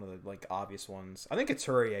pick like one of the like obvious ones. I think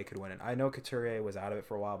Couturier could win it. I know Couturier was out of it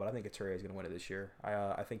for a while, but I think Couturier is going to win it this year.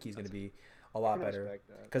 I think he's going to be a lot better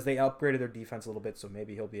because they upgraded their defense a little bit, so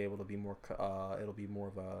maybe he'll be able to be more. It'll be more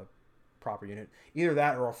of a proper unit. Either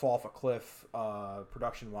that or a fall off a cliff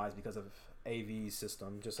production wise because of AV's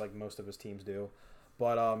system, just like most of his teams do.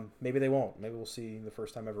 But maybe they won't. Maybe we'll see the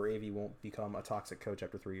first time ever AV won't become a toxic coach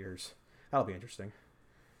after 3 years. That'll be interesting.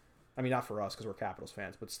 I mean, not for us because we're Capitals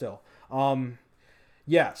fans, but still.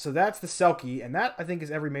 Yeah, so that's the Selkie, and that I think is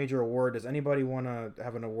every major award. Does anybody want to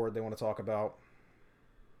have an award they want to talk about?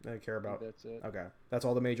 They care about? That's it. Okay, that's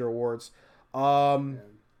all the major awards. So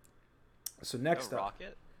next up,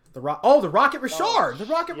 Rocket. the Rocket Richard, the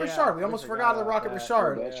Rocket Richard. We almost forgot the Rocket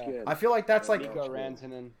Richard. Ovechkin. I feel like that's like Mikko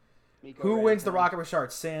Rantanen. who wins the Rocket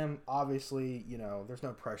Richard? Sam, obviously, there's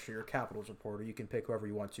no pressure. You're a Capitals reporter. You can pick whoever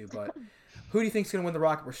you want to, but who do you think's going to win the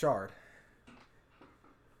Rocket Richard?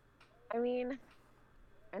 I mean,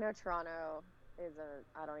 I know Toronto is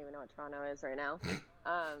I don't even know what Toronto is right now.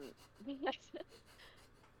 I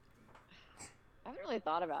haven't really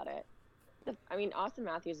thought about it. I mean, Austin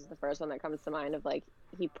Matthews is the first one that comes to mind of like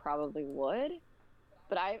he probably would,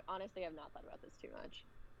 but I honestly have not thought about this too much.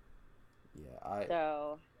 Yeah,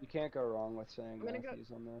 So You can't go wrong with saying I'm gonna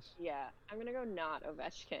Matthews on this. yeah, I'm gonna go not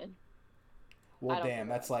Ovechkin. Well, I don't damn, think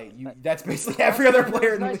that's that like is, you. but- That's basically every other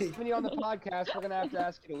player in the Nice league. having you on the podcast. We're gonna have to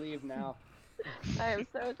ask you to leave now. I am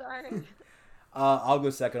so sorry. I'll go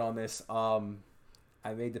second on this.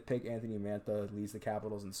 I made the pick Anthony Mantha leads the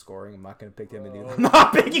Capitals in scoring. I'm not going to pick him in the. I'm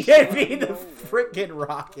not picking him in the freaking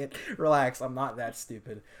Rocket. Relax, I'm not that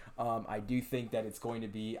stupid. I do think that it's going to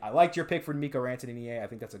be. I liked your pick for Mikko Rantanen EA. I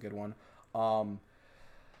think that's a good one. I'm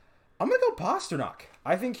gonna go Pasternak.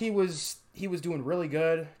 I think he was doing really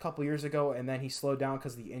good a couple years ago, and then he slowed down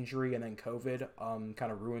because of the injury, and then COVID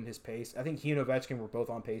kind of ruined his pace. I think he and Ovechkin were both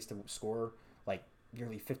on pace to score like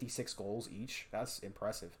nearly 56 goals each. That's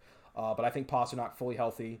impressive. But I think Pasternak fully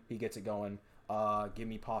healthy, he gets it going. Give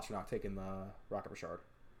me Pasternak taking the Rocket Richard.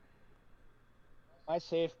 My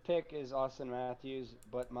safe pick is Austin Matthews,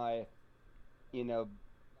 but my,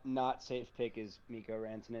 not safe pick is Mikko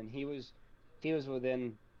Rantanen. He was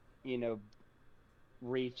within,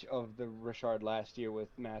 reach of the Richard last year with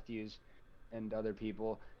Matthews and other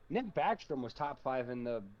people. Nick Backstrom was top 5 in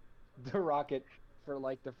the Rocket for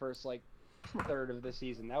like the first third of the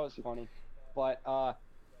season. That was funny, but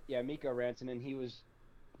yeah, Mikko Rantanen, he was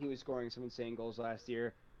scoring some insane goals last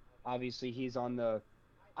year. Obviously, he's on the,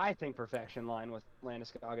 I think, perfection line with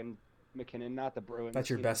Landeskog and McKinnon, not the Bruins. That's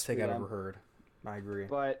your best take I've ever heard. I agree.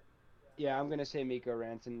 But yeah, I'm gonna say Mikko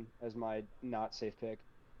Rantanen as my not safe pick.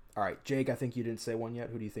 All right, Jake, I think you didn't say one yet.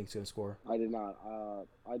 Who do you think's going to score? I did not.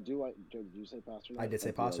 I do like. Did you say Pasternak? I did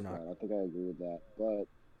say Pasternak. I think I agree with that. But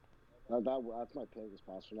that's my pick is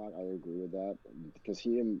Pasternak. I agree with that because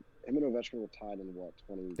him and Ovechkin were tied in what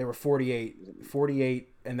 20. They were 48,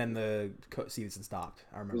 and then the season stopped.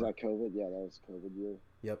 I remember. Was that COVID? Yeah, that was COVID year.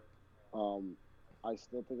 Yep. I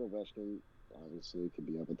still think Ovechkin obviously could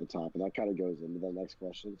be up at the top, and that kind of goes into the next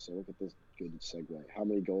question. So look at this good segue. How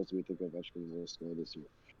many goals do we think Ovechkin will score this year?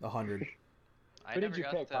 100. I Who did never you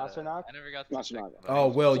got pick, to- Pasternak? I never got to Pasternak. pick Oh,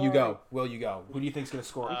 Ovechkin. Will, you go. Will, you go. Who do you think's going to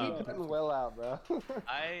score? You keep putting Will out, bro.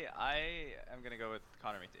 I am gonna go with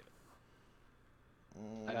Connor McDavid.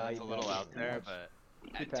 I know Nah, it's a you little don't. out there, Much. but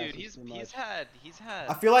He dude, passes he's too much. he's had.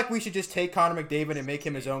 I feel like we should just take Connor McDavid and make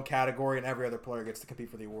him his own category, and every other player gets to compete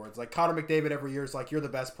for the awards. Like Connor McDavid every year is like, you're the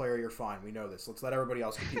best player, you're fine. We know this. Let's let everybody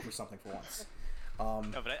else compete for something for once. No,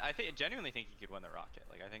 but I genuinely think he could win the Rocket.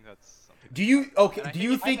 Like I think that's something. Do you And I Do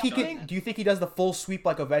you think think he he's can? done. Do you think he does the full sweep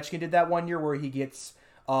like Ovechkin did that one year, where he gets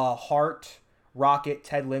Hart, Rocket,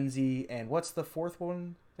 Ted Lindsay, and what's the fourth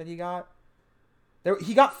one that he got?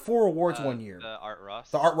 He got 4 awards one year. The Art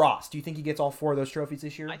Ross. The Art Ross. Do you think he gets all 4 of those trophies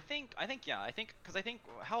this year? I think because I think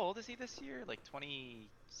how old is he this year? Like 20.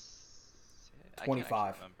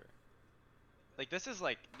 25. Remember. Like this is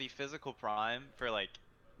like the physical prime for like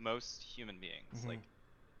most human beings. Mhm. Like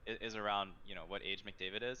is around what age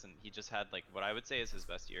McDavid is, and he just had like what I would say is his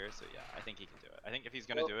best year. So yeah, I think he can do it. I think if he's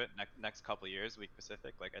gonna do it next couple of years, week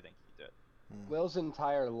Pacific, like I think he can do it. Will's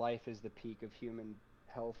entire life is the peak of human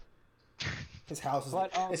health. His house is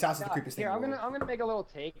But, the creepiest thing. Here, in the I'm gonna make a little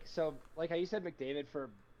take. So, like how you said, McDavid for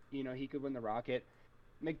he could win the Rocket.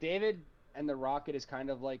 McDavid and the Rocket is kind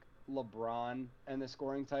of like LeBron and the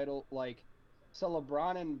scoring title. Like, so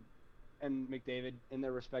LeBron and McDavid in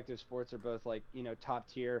their respective sports are both like, top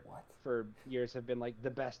tier What? for years, have been like the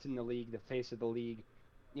best in the league, the face of the league.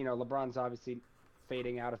 LeBron's obviously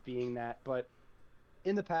fading out of being that, but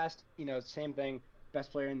in the past, same thing,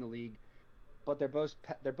 best player in the league, but they're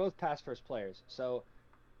both pass first players. So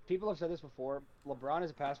people have said this before. LeBron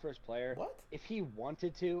is a pass first player. What? If he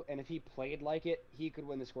wanted to, and if he played like it, he could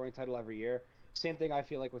win the scoring title every year. Same thing I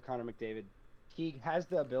feel like with Connor McDavid. He has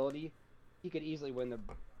the ability. He could easily win the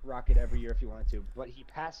Rocket every year if he wanted to, but he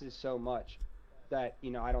passes so much that,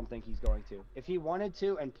 I don't think he's going to. If he wanted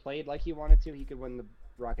to and played like he wanted to, he could win the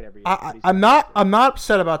Rocket every year. but he's I'm not not. I'm not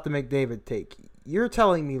upset about the McDavid take. You're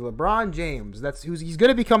telling me LeBron James, he's going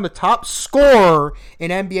to become the top scorer in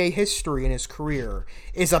NBA history in his career,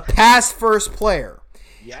 is a pass first player.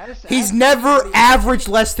 Yes. He's never averaged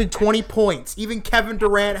less than 20 points. Even Kevin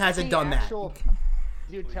Durant hasn't done that.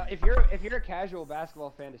 Dude, if you're a casual basketball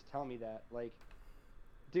fan, just tell me that. Like,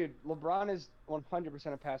 dude, LeBron is 100%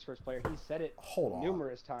 a pass first player. He said it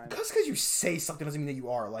numerous times. Just because you say something doesn't mean that you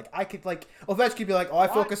are. Like, I could, like, Ovechkin could be like, oh, I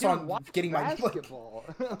focus on getting my... basketball.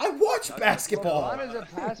 I watch basketball. LeBron is a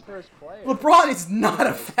pass first player. LeBron is not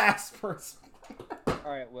a fast person.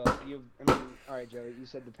 All right, all right, Joey, you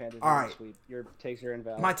said the Panthers All are right. sweep. Your takes are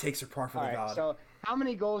invalid. My takes are par for All the right, god. so how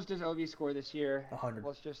many goals does Ovi score this year? 100.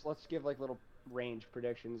 Let's give like little range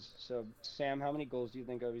predictions. So Sam, how many goals do you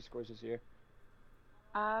think Ovi scores this year?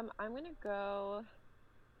 I'm gonna go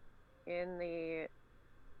in the.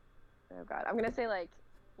 Oh God, I'm gonna say like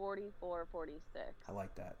 44, 46. I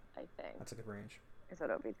like that. I think That's a good range. is what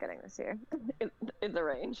Obi's getting this year. in the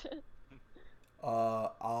range.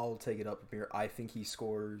 I'll take it up here. I think he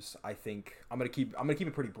scores. I'm gonna keep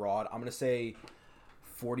it pretty broad. I'm gonna say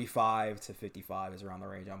 45 to 55 is around the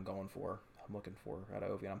range I'm looking for at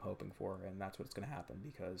Ovi, and I'm hoping for, and that's what's gonna happen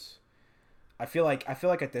because I feel like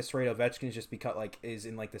at this rate Ovechkin is just because is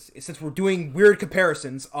in like this, since we're doing weird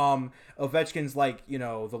comparisons. Ovechkin's like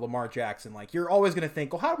the Lamar Jackson. Like you're always gonna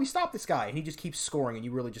think, well, how do we stop this guy? And he just keeps scoring, and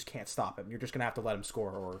you really just can't stop him. You're just gonna have to let him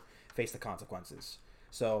score or face the consequences.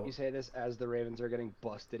 So you say this as the Ravens are getting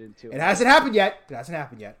busted into. It hasn't happened yet.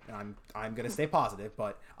 And I'm gonna stay positive,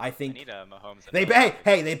 but I think I need a Mahomes.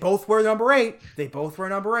 they both were number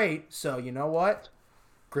 8. So you know what?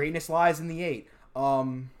 Greatness lies in the 8.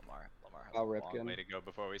 Lamar has Al a long Ripken. way to go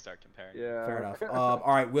before we start comparing. Yeah. Fair enough.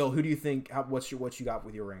 All right, Will, who do you think? What you got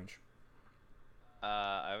with your range?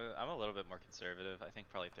 I'm a little bit more conservative. I think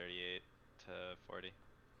probably 38 to 40.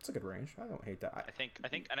 It's a good range. I don't hate that. I think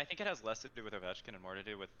it has less to do with Ovechkin and more to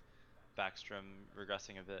do with Backstrom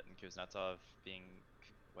regressing a bit and Kuznetsov being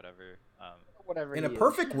whatever. Whatever. In a he is.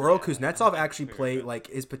 perfect world, Yeah, Kuznetsov actually very played good. like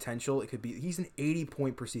his potential. It could be he's an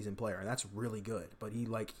 80-point per season player, and that's really good. But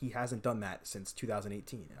he hasn't done that since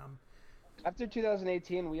 2018. And After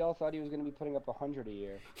 2018, we all thought he was going to be putting up 100 a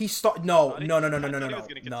year. He start I thought he was gonna no. get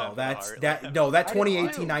 10 for the heart. That I did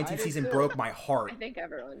too. 2018-19 season too. broke my heart. I think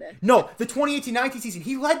everyone did. No, the 2018-19 season,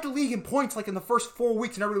 he led the league in points like in the first 4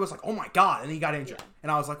 weeks, and everybody was like, "Oh my god!" And then he got injured,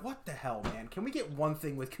 and I was like, "What the hell, man? Can we get one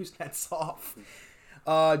thing with Kuznetsov?"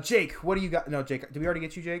 Jake, what do you got? No, Jake, did we already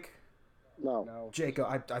get you, Jake? No. Jake,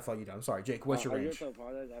 I thought you did. I'm sorry, Jake. What's your I do range? have to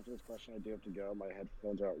apologize. After this question, I do have to go. My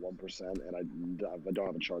headphones are at 1%, and I don't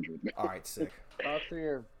have a charger with me. All right, sick. Talk through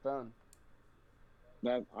your phone.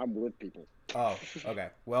 I'm with people. Oh, okay.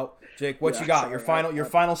 Well, Jake, what Yeah, you got? sorry, Your I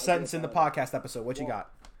final do sentence in the apologize. podcast episode. What you got?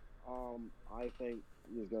 I think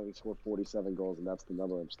he's going to score 47 goals, and that's the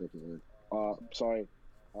number I'm sticking with. Sorry.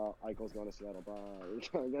 Eichel's going to Seattle.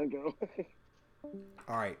 Bye. I'm going to go.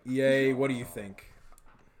 All right, EA, what do you think?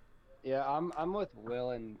 Yeah, I'm with Will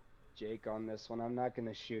and Jake on this one. I'm not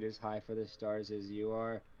gonna shoot as high for the Stars as you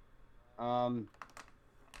are.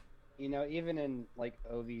 Even in like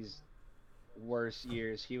Ovi's worst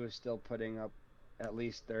years, he was still putting up at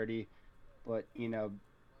least 30. But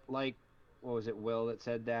like what was it, Will that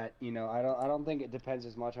said that? I don't think it depends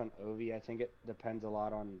as much on Ovi. I think it depends a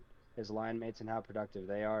lot on his line mates and how productive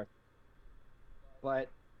they are. But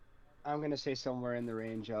I'm gonna say somewhere in the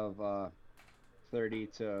range of 30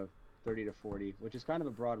 to 40, which is kind of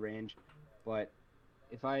a broad range, but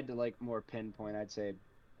if I had to like more pinpoint, I'd say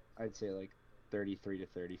like 33 to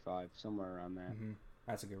 35, somewhere around that. Mm-hmm.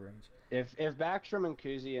 That's a good range. If Backstrom and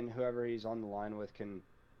Kuzi and whoever he's on the line with can,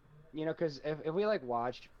 because if we like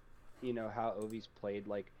watched, how Ovi's played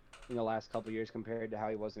like in the last couple years compared to how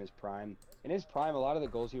he was in his prime. In his prime, a lot of the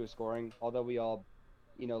goals he was scoring, although we all,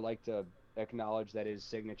 like to acknowledge that his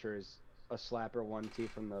signature is a slapper 1-2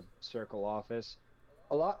 from the circle office.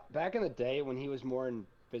 A lot back in the day when he was more in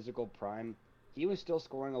physical prime, he was still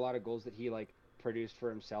scoring a lot of goals that he like produced for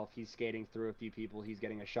himself. He's skating through a few people. He's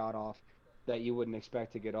getting a shot off that you wouldn't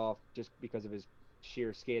expect to get off just because of his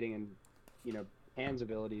sheer skating and hands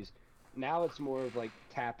abilities. Now it's more of like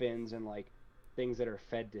tap ins and like things that are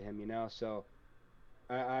fed to him, So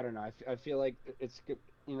I don't know. I feel like it's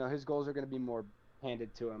his goals are going to be more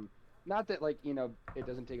handed to him. Not that like it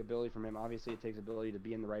doesn't take ability from him. Obviously, it takes ability to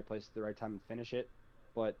be in the right place at the right time and finish it,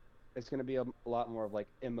 but it's going to be a lot more of like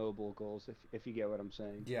immobile goals if you get what I'm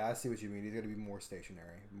saying. Yeah, I see what you mean. He's going to be more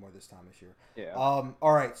stationary more this time this year. Yeah. All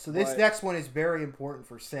right, so this But- next one is very important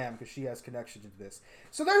for Sam because she has connections to this.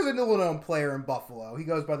 So there's a little known player in Buffalo. He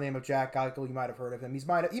goes by the name of Jack Eichel. You might have heard of him. He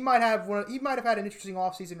might have had an interesting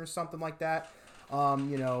offseason or something like that.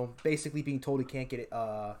 Basically being told he can't get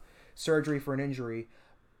surgery for an injury.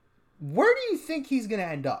 Where do you think he's going to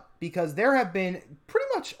end up? Because there have been pretty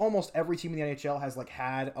much almost every team in the NHL has like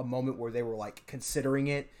had a moment where they were like considering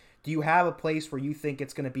it. Do you have a place where you think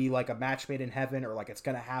it's going to be like a match made in heaven, or like it's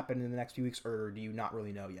going to happen in the next few weeks, or do you not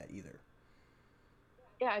really know yet either?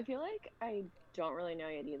 Yeah, I feel like I don't really know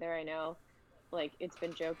yet either. I know, like, it's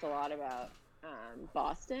been joked a lot about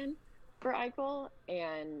Boston for Eichel,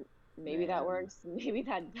 and maybe that works, maybe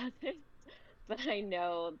that doesn't. But I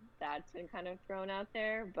know that's been kind of thrown out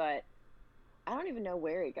there, but I don't even know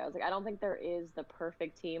where he goes. Like, I don't think there is the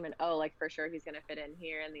perfect team, and for sure he's going to fit in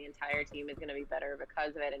here, and the entire team is going to be better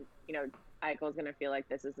because of it. And Eichel's going to feel like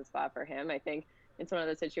this is the spot for him. I think it's one of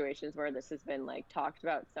those situations where this has been like talked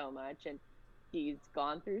about so much, and he's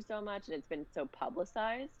gone through so much, and it's been so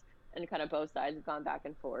publicized, and kind of both sides have gone back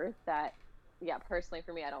and forth. That, yeah, personally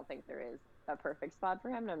for me, I don't think there is a perfect spot for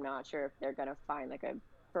him, and I'm not sure if they're going to find like a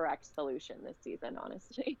correct solution this season,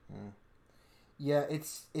 honestly. Yeah,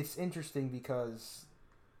 it's interesting because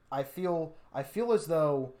I feel as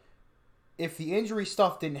though if the injury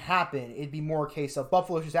stuff didn't happen, it'd be more a case of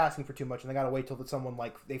Buffalo's just asking for too much and they gotta wait till someone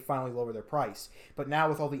like they finally lower their price. But now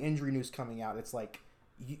with all the injury news coming out, it's like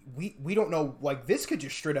we don't know. Like this could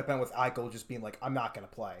just straight up end with Eichel just being like, I'm not gonna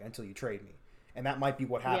play until you trade me. And that might be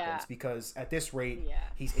what happens because at this rate,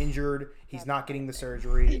 he's injured, he's not getting the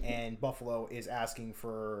surgery, and Buffalo is asking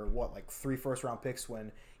for, 3 first-round picks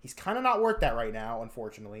when he's kind of not worth that right now,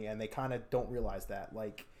 unfortunately, and they kind of don't realize that.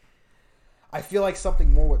 Like, I feel like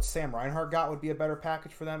something more what Sam Reinhart got would be a better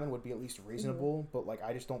package for them and would be at least reasonable, but,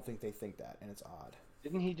 I just don't think they think that, and it's odd.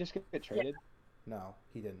 Didn't he just get traded? No,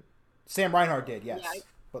 he didn't. Sam Reinhart did, yes.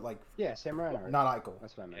 Yeah, Sam Reinhart. Not Eichel.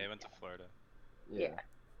 That's what I meant. Yeah, he went to Florida. Yeah.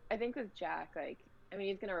 I think with Jack,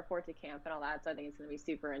 he's going to report to camp and all that, so I think it's going to be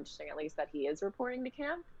super interesting, at least that he is reporting to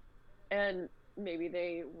camp, and maybe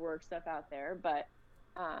they work stuff out there, but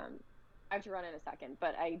I have to run in a second,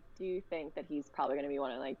 but I do think that he's probably going to be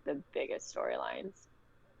one of, the biggest storylines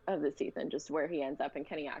of the season, just where he ends up, and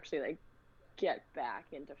can he actually, get back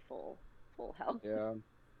into full health. Yeah.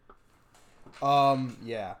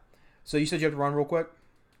 Yeah. So you said you have to run real quick?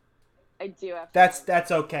 I do have to.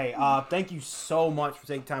 That's okay. Thank you so much for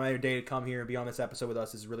taking time out of your day to come here and be on this episode with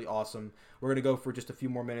us. This is really awesome. We're going to go for just a few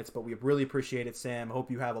more minutes, but we really appreciate it, Sam.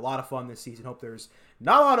 Hope you have a lot of fun this season. Hope there's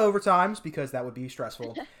not a lot of overtimes because that would be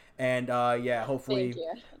stressful. And, hopefully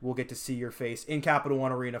we'll get to see your face in Capital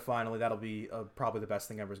One Arena finally. That'll be probably the best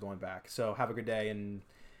thing ever is going back. So have a good day and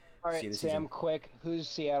all right, see you this Sam, season. quick. Who's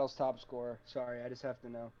Seattle's top scorer? Sorry, I just have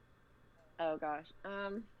to know. Oh, gosh.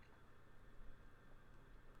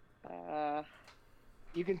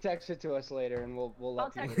 You can text it to us later, and we'll let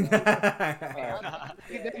I'll people text know.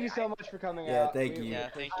 Thank you so much for coming Yeah, out. thank We you. Yeah,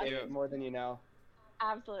 appreciate thank you. it more than you know.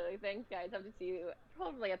 Absolutely. Thanks, guys. Hope to see you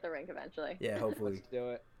probably at the rink eventually. Yeah, hopefully. Let's do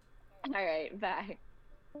it. All right. Bye.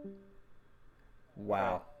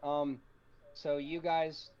 Wow. So you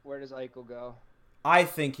guys, where does Eichel go? I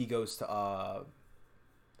think he goes to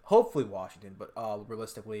hopefully Washington, but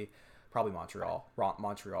realistically, probably Montreal.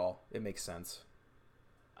 Montreal. It makes sense.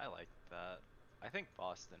 I like that. I think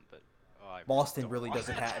Boston, but I Boston don't really want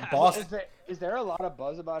doesn't that. have Boston. Is there a lot of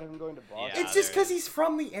buzz about him going to Boston? Yeah, It's just there because he's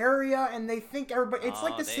from the area, and they think everybody. It's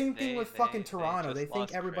like No, the same thing with fucking they Toronto. just They think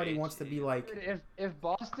lost everybody wants to be Krejci. like. Dude, if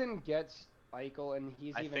Boston gets Eichel and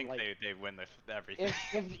he's I even think like, they win everything.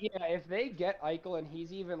 if they get Eichel and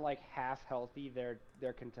he's even like half healthy,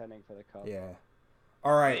 they're contending for the cup. Yeah.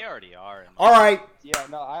 All right. They already are. All right. Yeah,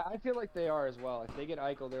 no, I feel like they are as well. If they get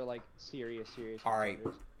Eichel, they're like serious. All right.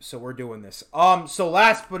 contenders. So we're doing this. So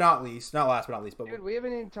last but not least, but Dude, we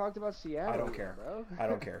haven't even talked about Seattle. I don't yet, care. bro. I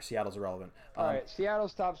don't care. Seattle's irrelevant. All right,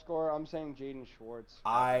 Seattle's top scorer. I'm saying Jaden Schwartz.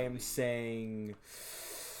 I'm saying.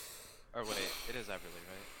 Or wait, it is Everly,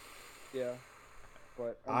 right? Yeah,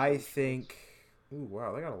 but I saying think. Ooh,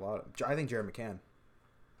 wow, they got a lot. I think Jared McCann.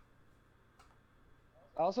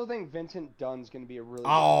 I also think Vincent Dunn's going to be a really.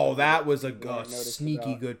 Oh, good that was a I noticed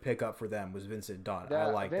sneaky about. good pickup for them. Was Vincent Dunn? I Yeah,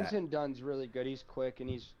 like Vincent that. Dunn's really good. He's quick and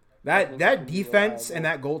he's think That it's gonna be defense reliable. and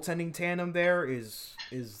that goaltending tandem there is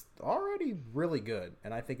already really good,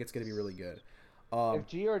 and I think it's going to be really good. If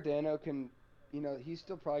Giordano can, he's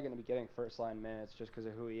still probably going to be getting first line minutes just because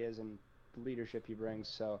of who he is and the leadership he brings.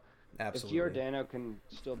 So Absolutely. if Giordano can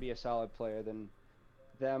still be a solid player, then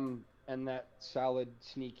them and that solid,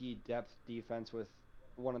 sneaky depth defense with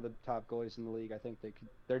one of the top goalies in the league, I think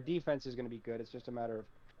their defense is going to be good. It's just a matter of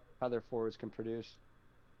how their forwards can produce.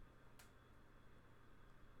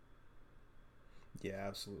 Yeah,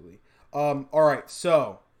 absolutely. All right,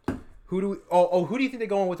 so who do you think they're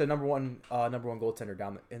going with the number one goaltender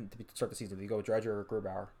to start the season? Do you go with Dredger or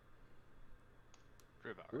Grubauer?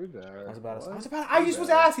 Grubauer. I just was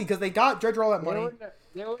asking because they got Dredger all that money.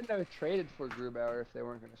 They wouldn't have traded for Grubauer if they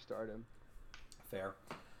weren't going to start him. Fair.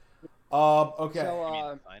 Okay. So, You mean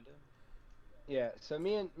to find him? yeah. So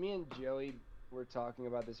me and Joey were talking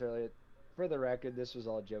about this earlier. For the record, this was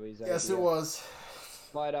all Joey's idea. Yes, it was.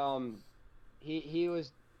 But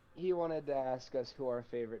he wanted to ask us who our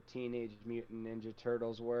favorite Teenage Mutant Ninja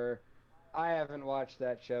Turtles were. I haven't watched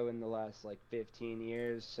that show in the last 15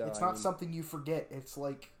 years, so It's not something you forget. It's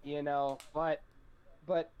like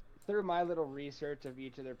but through my little research of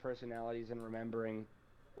each of their personalities and remembering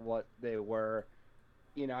what they were,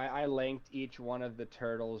 I linked each one of the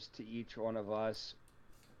turtles to each one of us.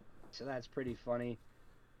 So that's pretty funny.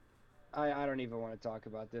 I don't even want to talk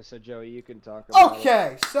about this, so Joey, you can talk about it.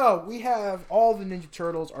 Okay, so we have all the Ninja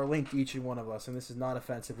Turtles are linked to each one of us, and this is not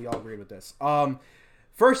offensive. We all agreed with this.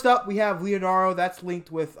 First up, we have Leonardo. That's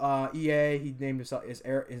linked with EA. He named himself his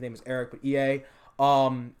name is Eric, but EA.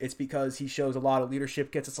 It's because he shows a lot of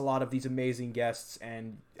leadership, gets us a lot of these amazing guests,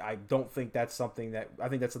 and I think that's something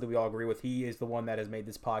we all agree with. He is the one that has made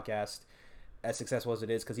this podcast as successful as it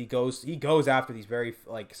is because he goes after these very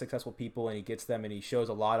successful people and he gets them and he shows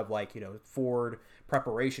a lot of forward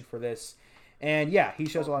preparation for this, and yeah, he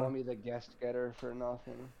shows a lot of me the guest getter for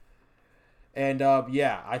nothing. And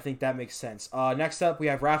I think that makes sense. Next up, we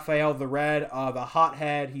have Raphael the Red, the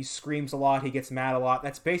hothead. He screams a lot. He gets mad a lot.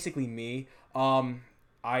 That's basically me.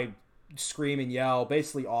 I scream and yell.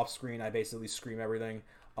 Basically off screen, I basically scream everything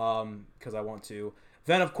because I want to.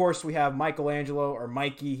 Then, of course, we have Michelangelo or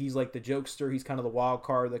Mikey. He's like the jokester. He's kind of the wild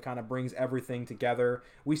card that kind of brings everything together.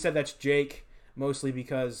 We said that's Jake mostly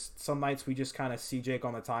because some nights we just kind of see Jake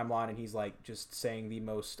on the timeline and he's just saying the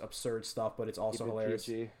most absurd stuff, but it's also hilarious.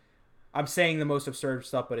 PG. I'm saying the most absurd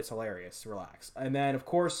stuff, but it's hilarious. Relax. And then, of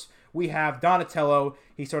course, we have Donatello.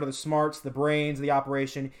 He's sort of the smarts, the brains of the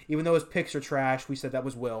operation. Even though his picks are trash, we said that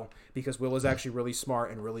was Will because Will is actually really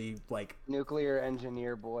smart and really nuclear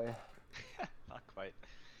engineer boy. Not quite.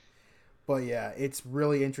 But yeah, it's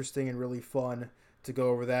really interesting and really fun to go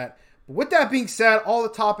over that. But with that being said, all the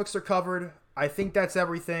topics are covered. I think that's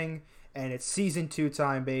everything. And it's season 2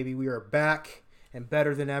 time, baby. We are back and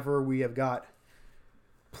better than ever. We have got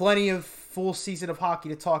plenty of full season of hockey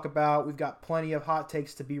to talk about. We've got plenty of hot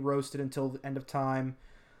takes to be roasted until the end of time.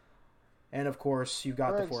 And, of course, you've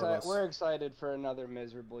got the four of us. We're excited for another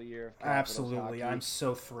miserable year of Capitals Absolutely. hockey. I'm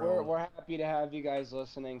so thrilled. We're happy to have you guys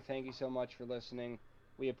listening. Thank you so much for listening.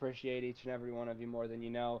 We appreciate each and every one of you more than you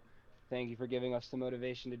know. Thank you for giving us the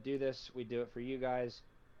motivation to do this. We do it for you guys.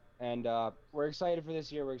 And we're excited for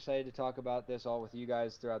this year. We're excited to talk about this all with you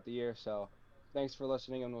guys throughout the year. So thanks for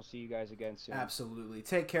listening, and we'll see you guys again soon. Absolutely.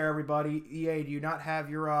 Take care, everybody. EA, do you not have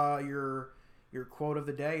your quote of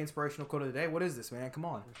the day, inspirational quote of the day? What is this, man? Come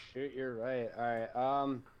on. Shoot, you're right. All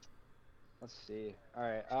right. Let's see. All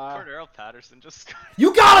right. Cordero Patterson just scored.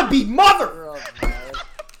 You gotta be mother.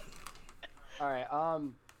 All right.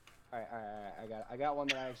 I got one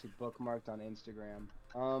that I actually bookmarked on Instagram.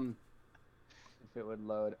 If it would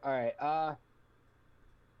load. All right.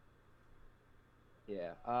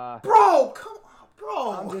 Yeah. Bro, come on,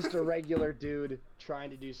 bro. I'm just a regular dude trying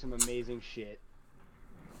to do some amazing shit.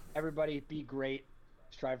 Everybody be great.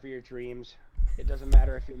 Strive for your dreams. It doesn't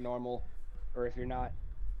matter if you're normal or if you're not,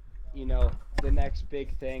 the next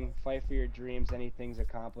big thing. Fight for your dreams. Anything's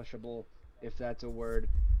accomplishable, if that's a word.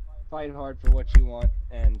 Fight hard for what you want,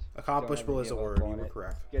 and accomplishable is a word. You were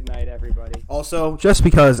correct. Good night, everybody. Also, just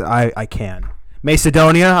because I can.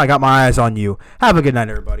 Macedonia, I got my eyes on you. Have a good night,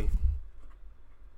 everybody.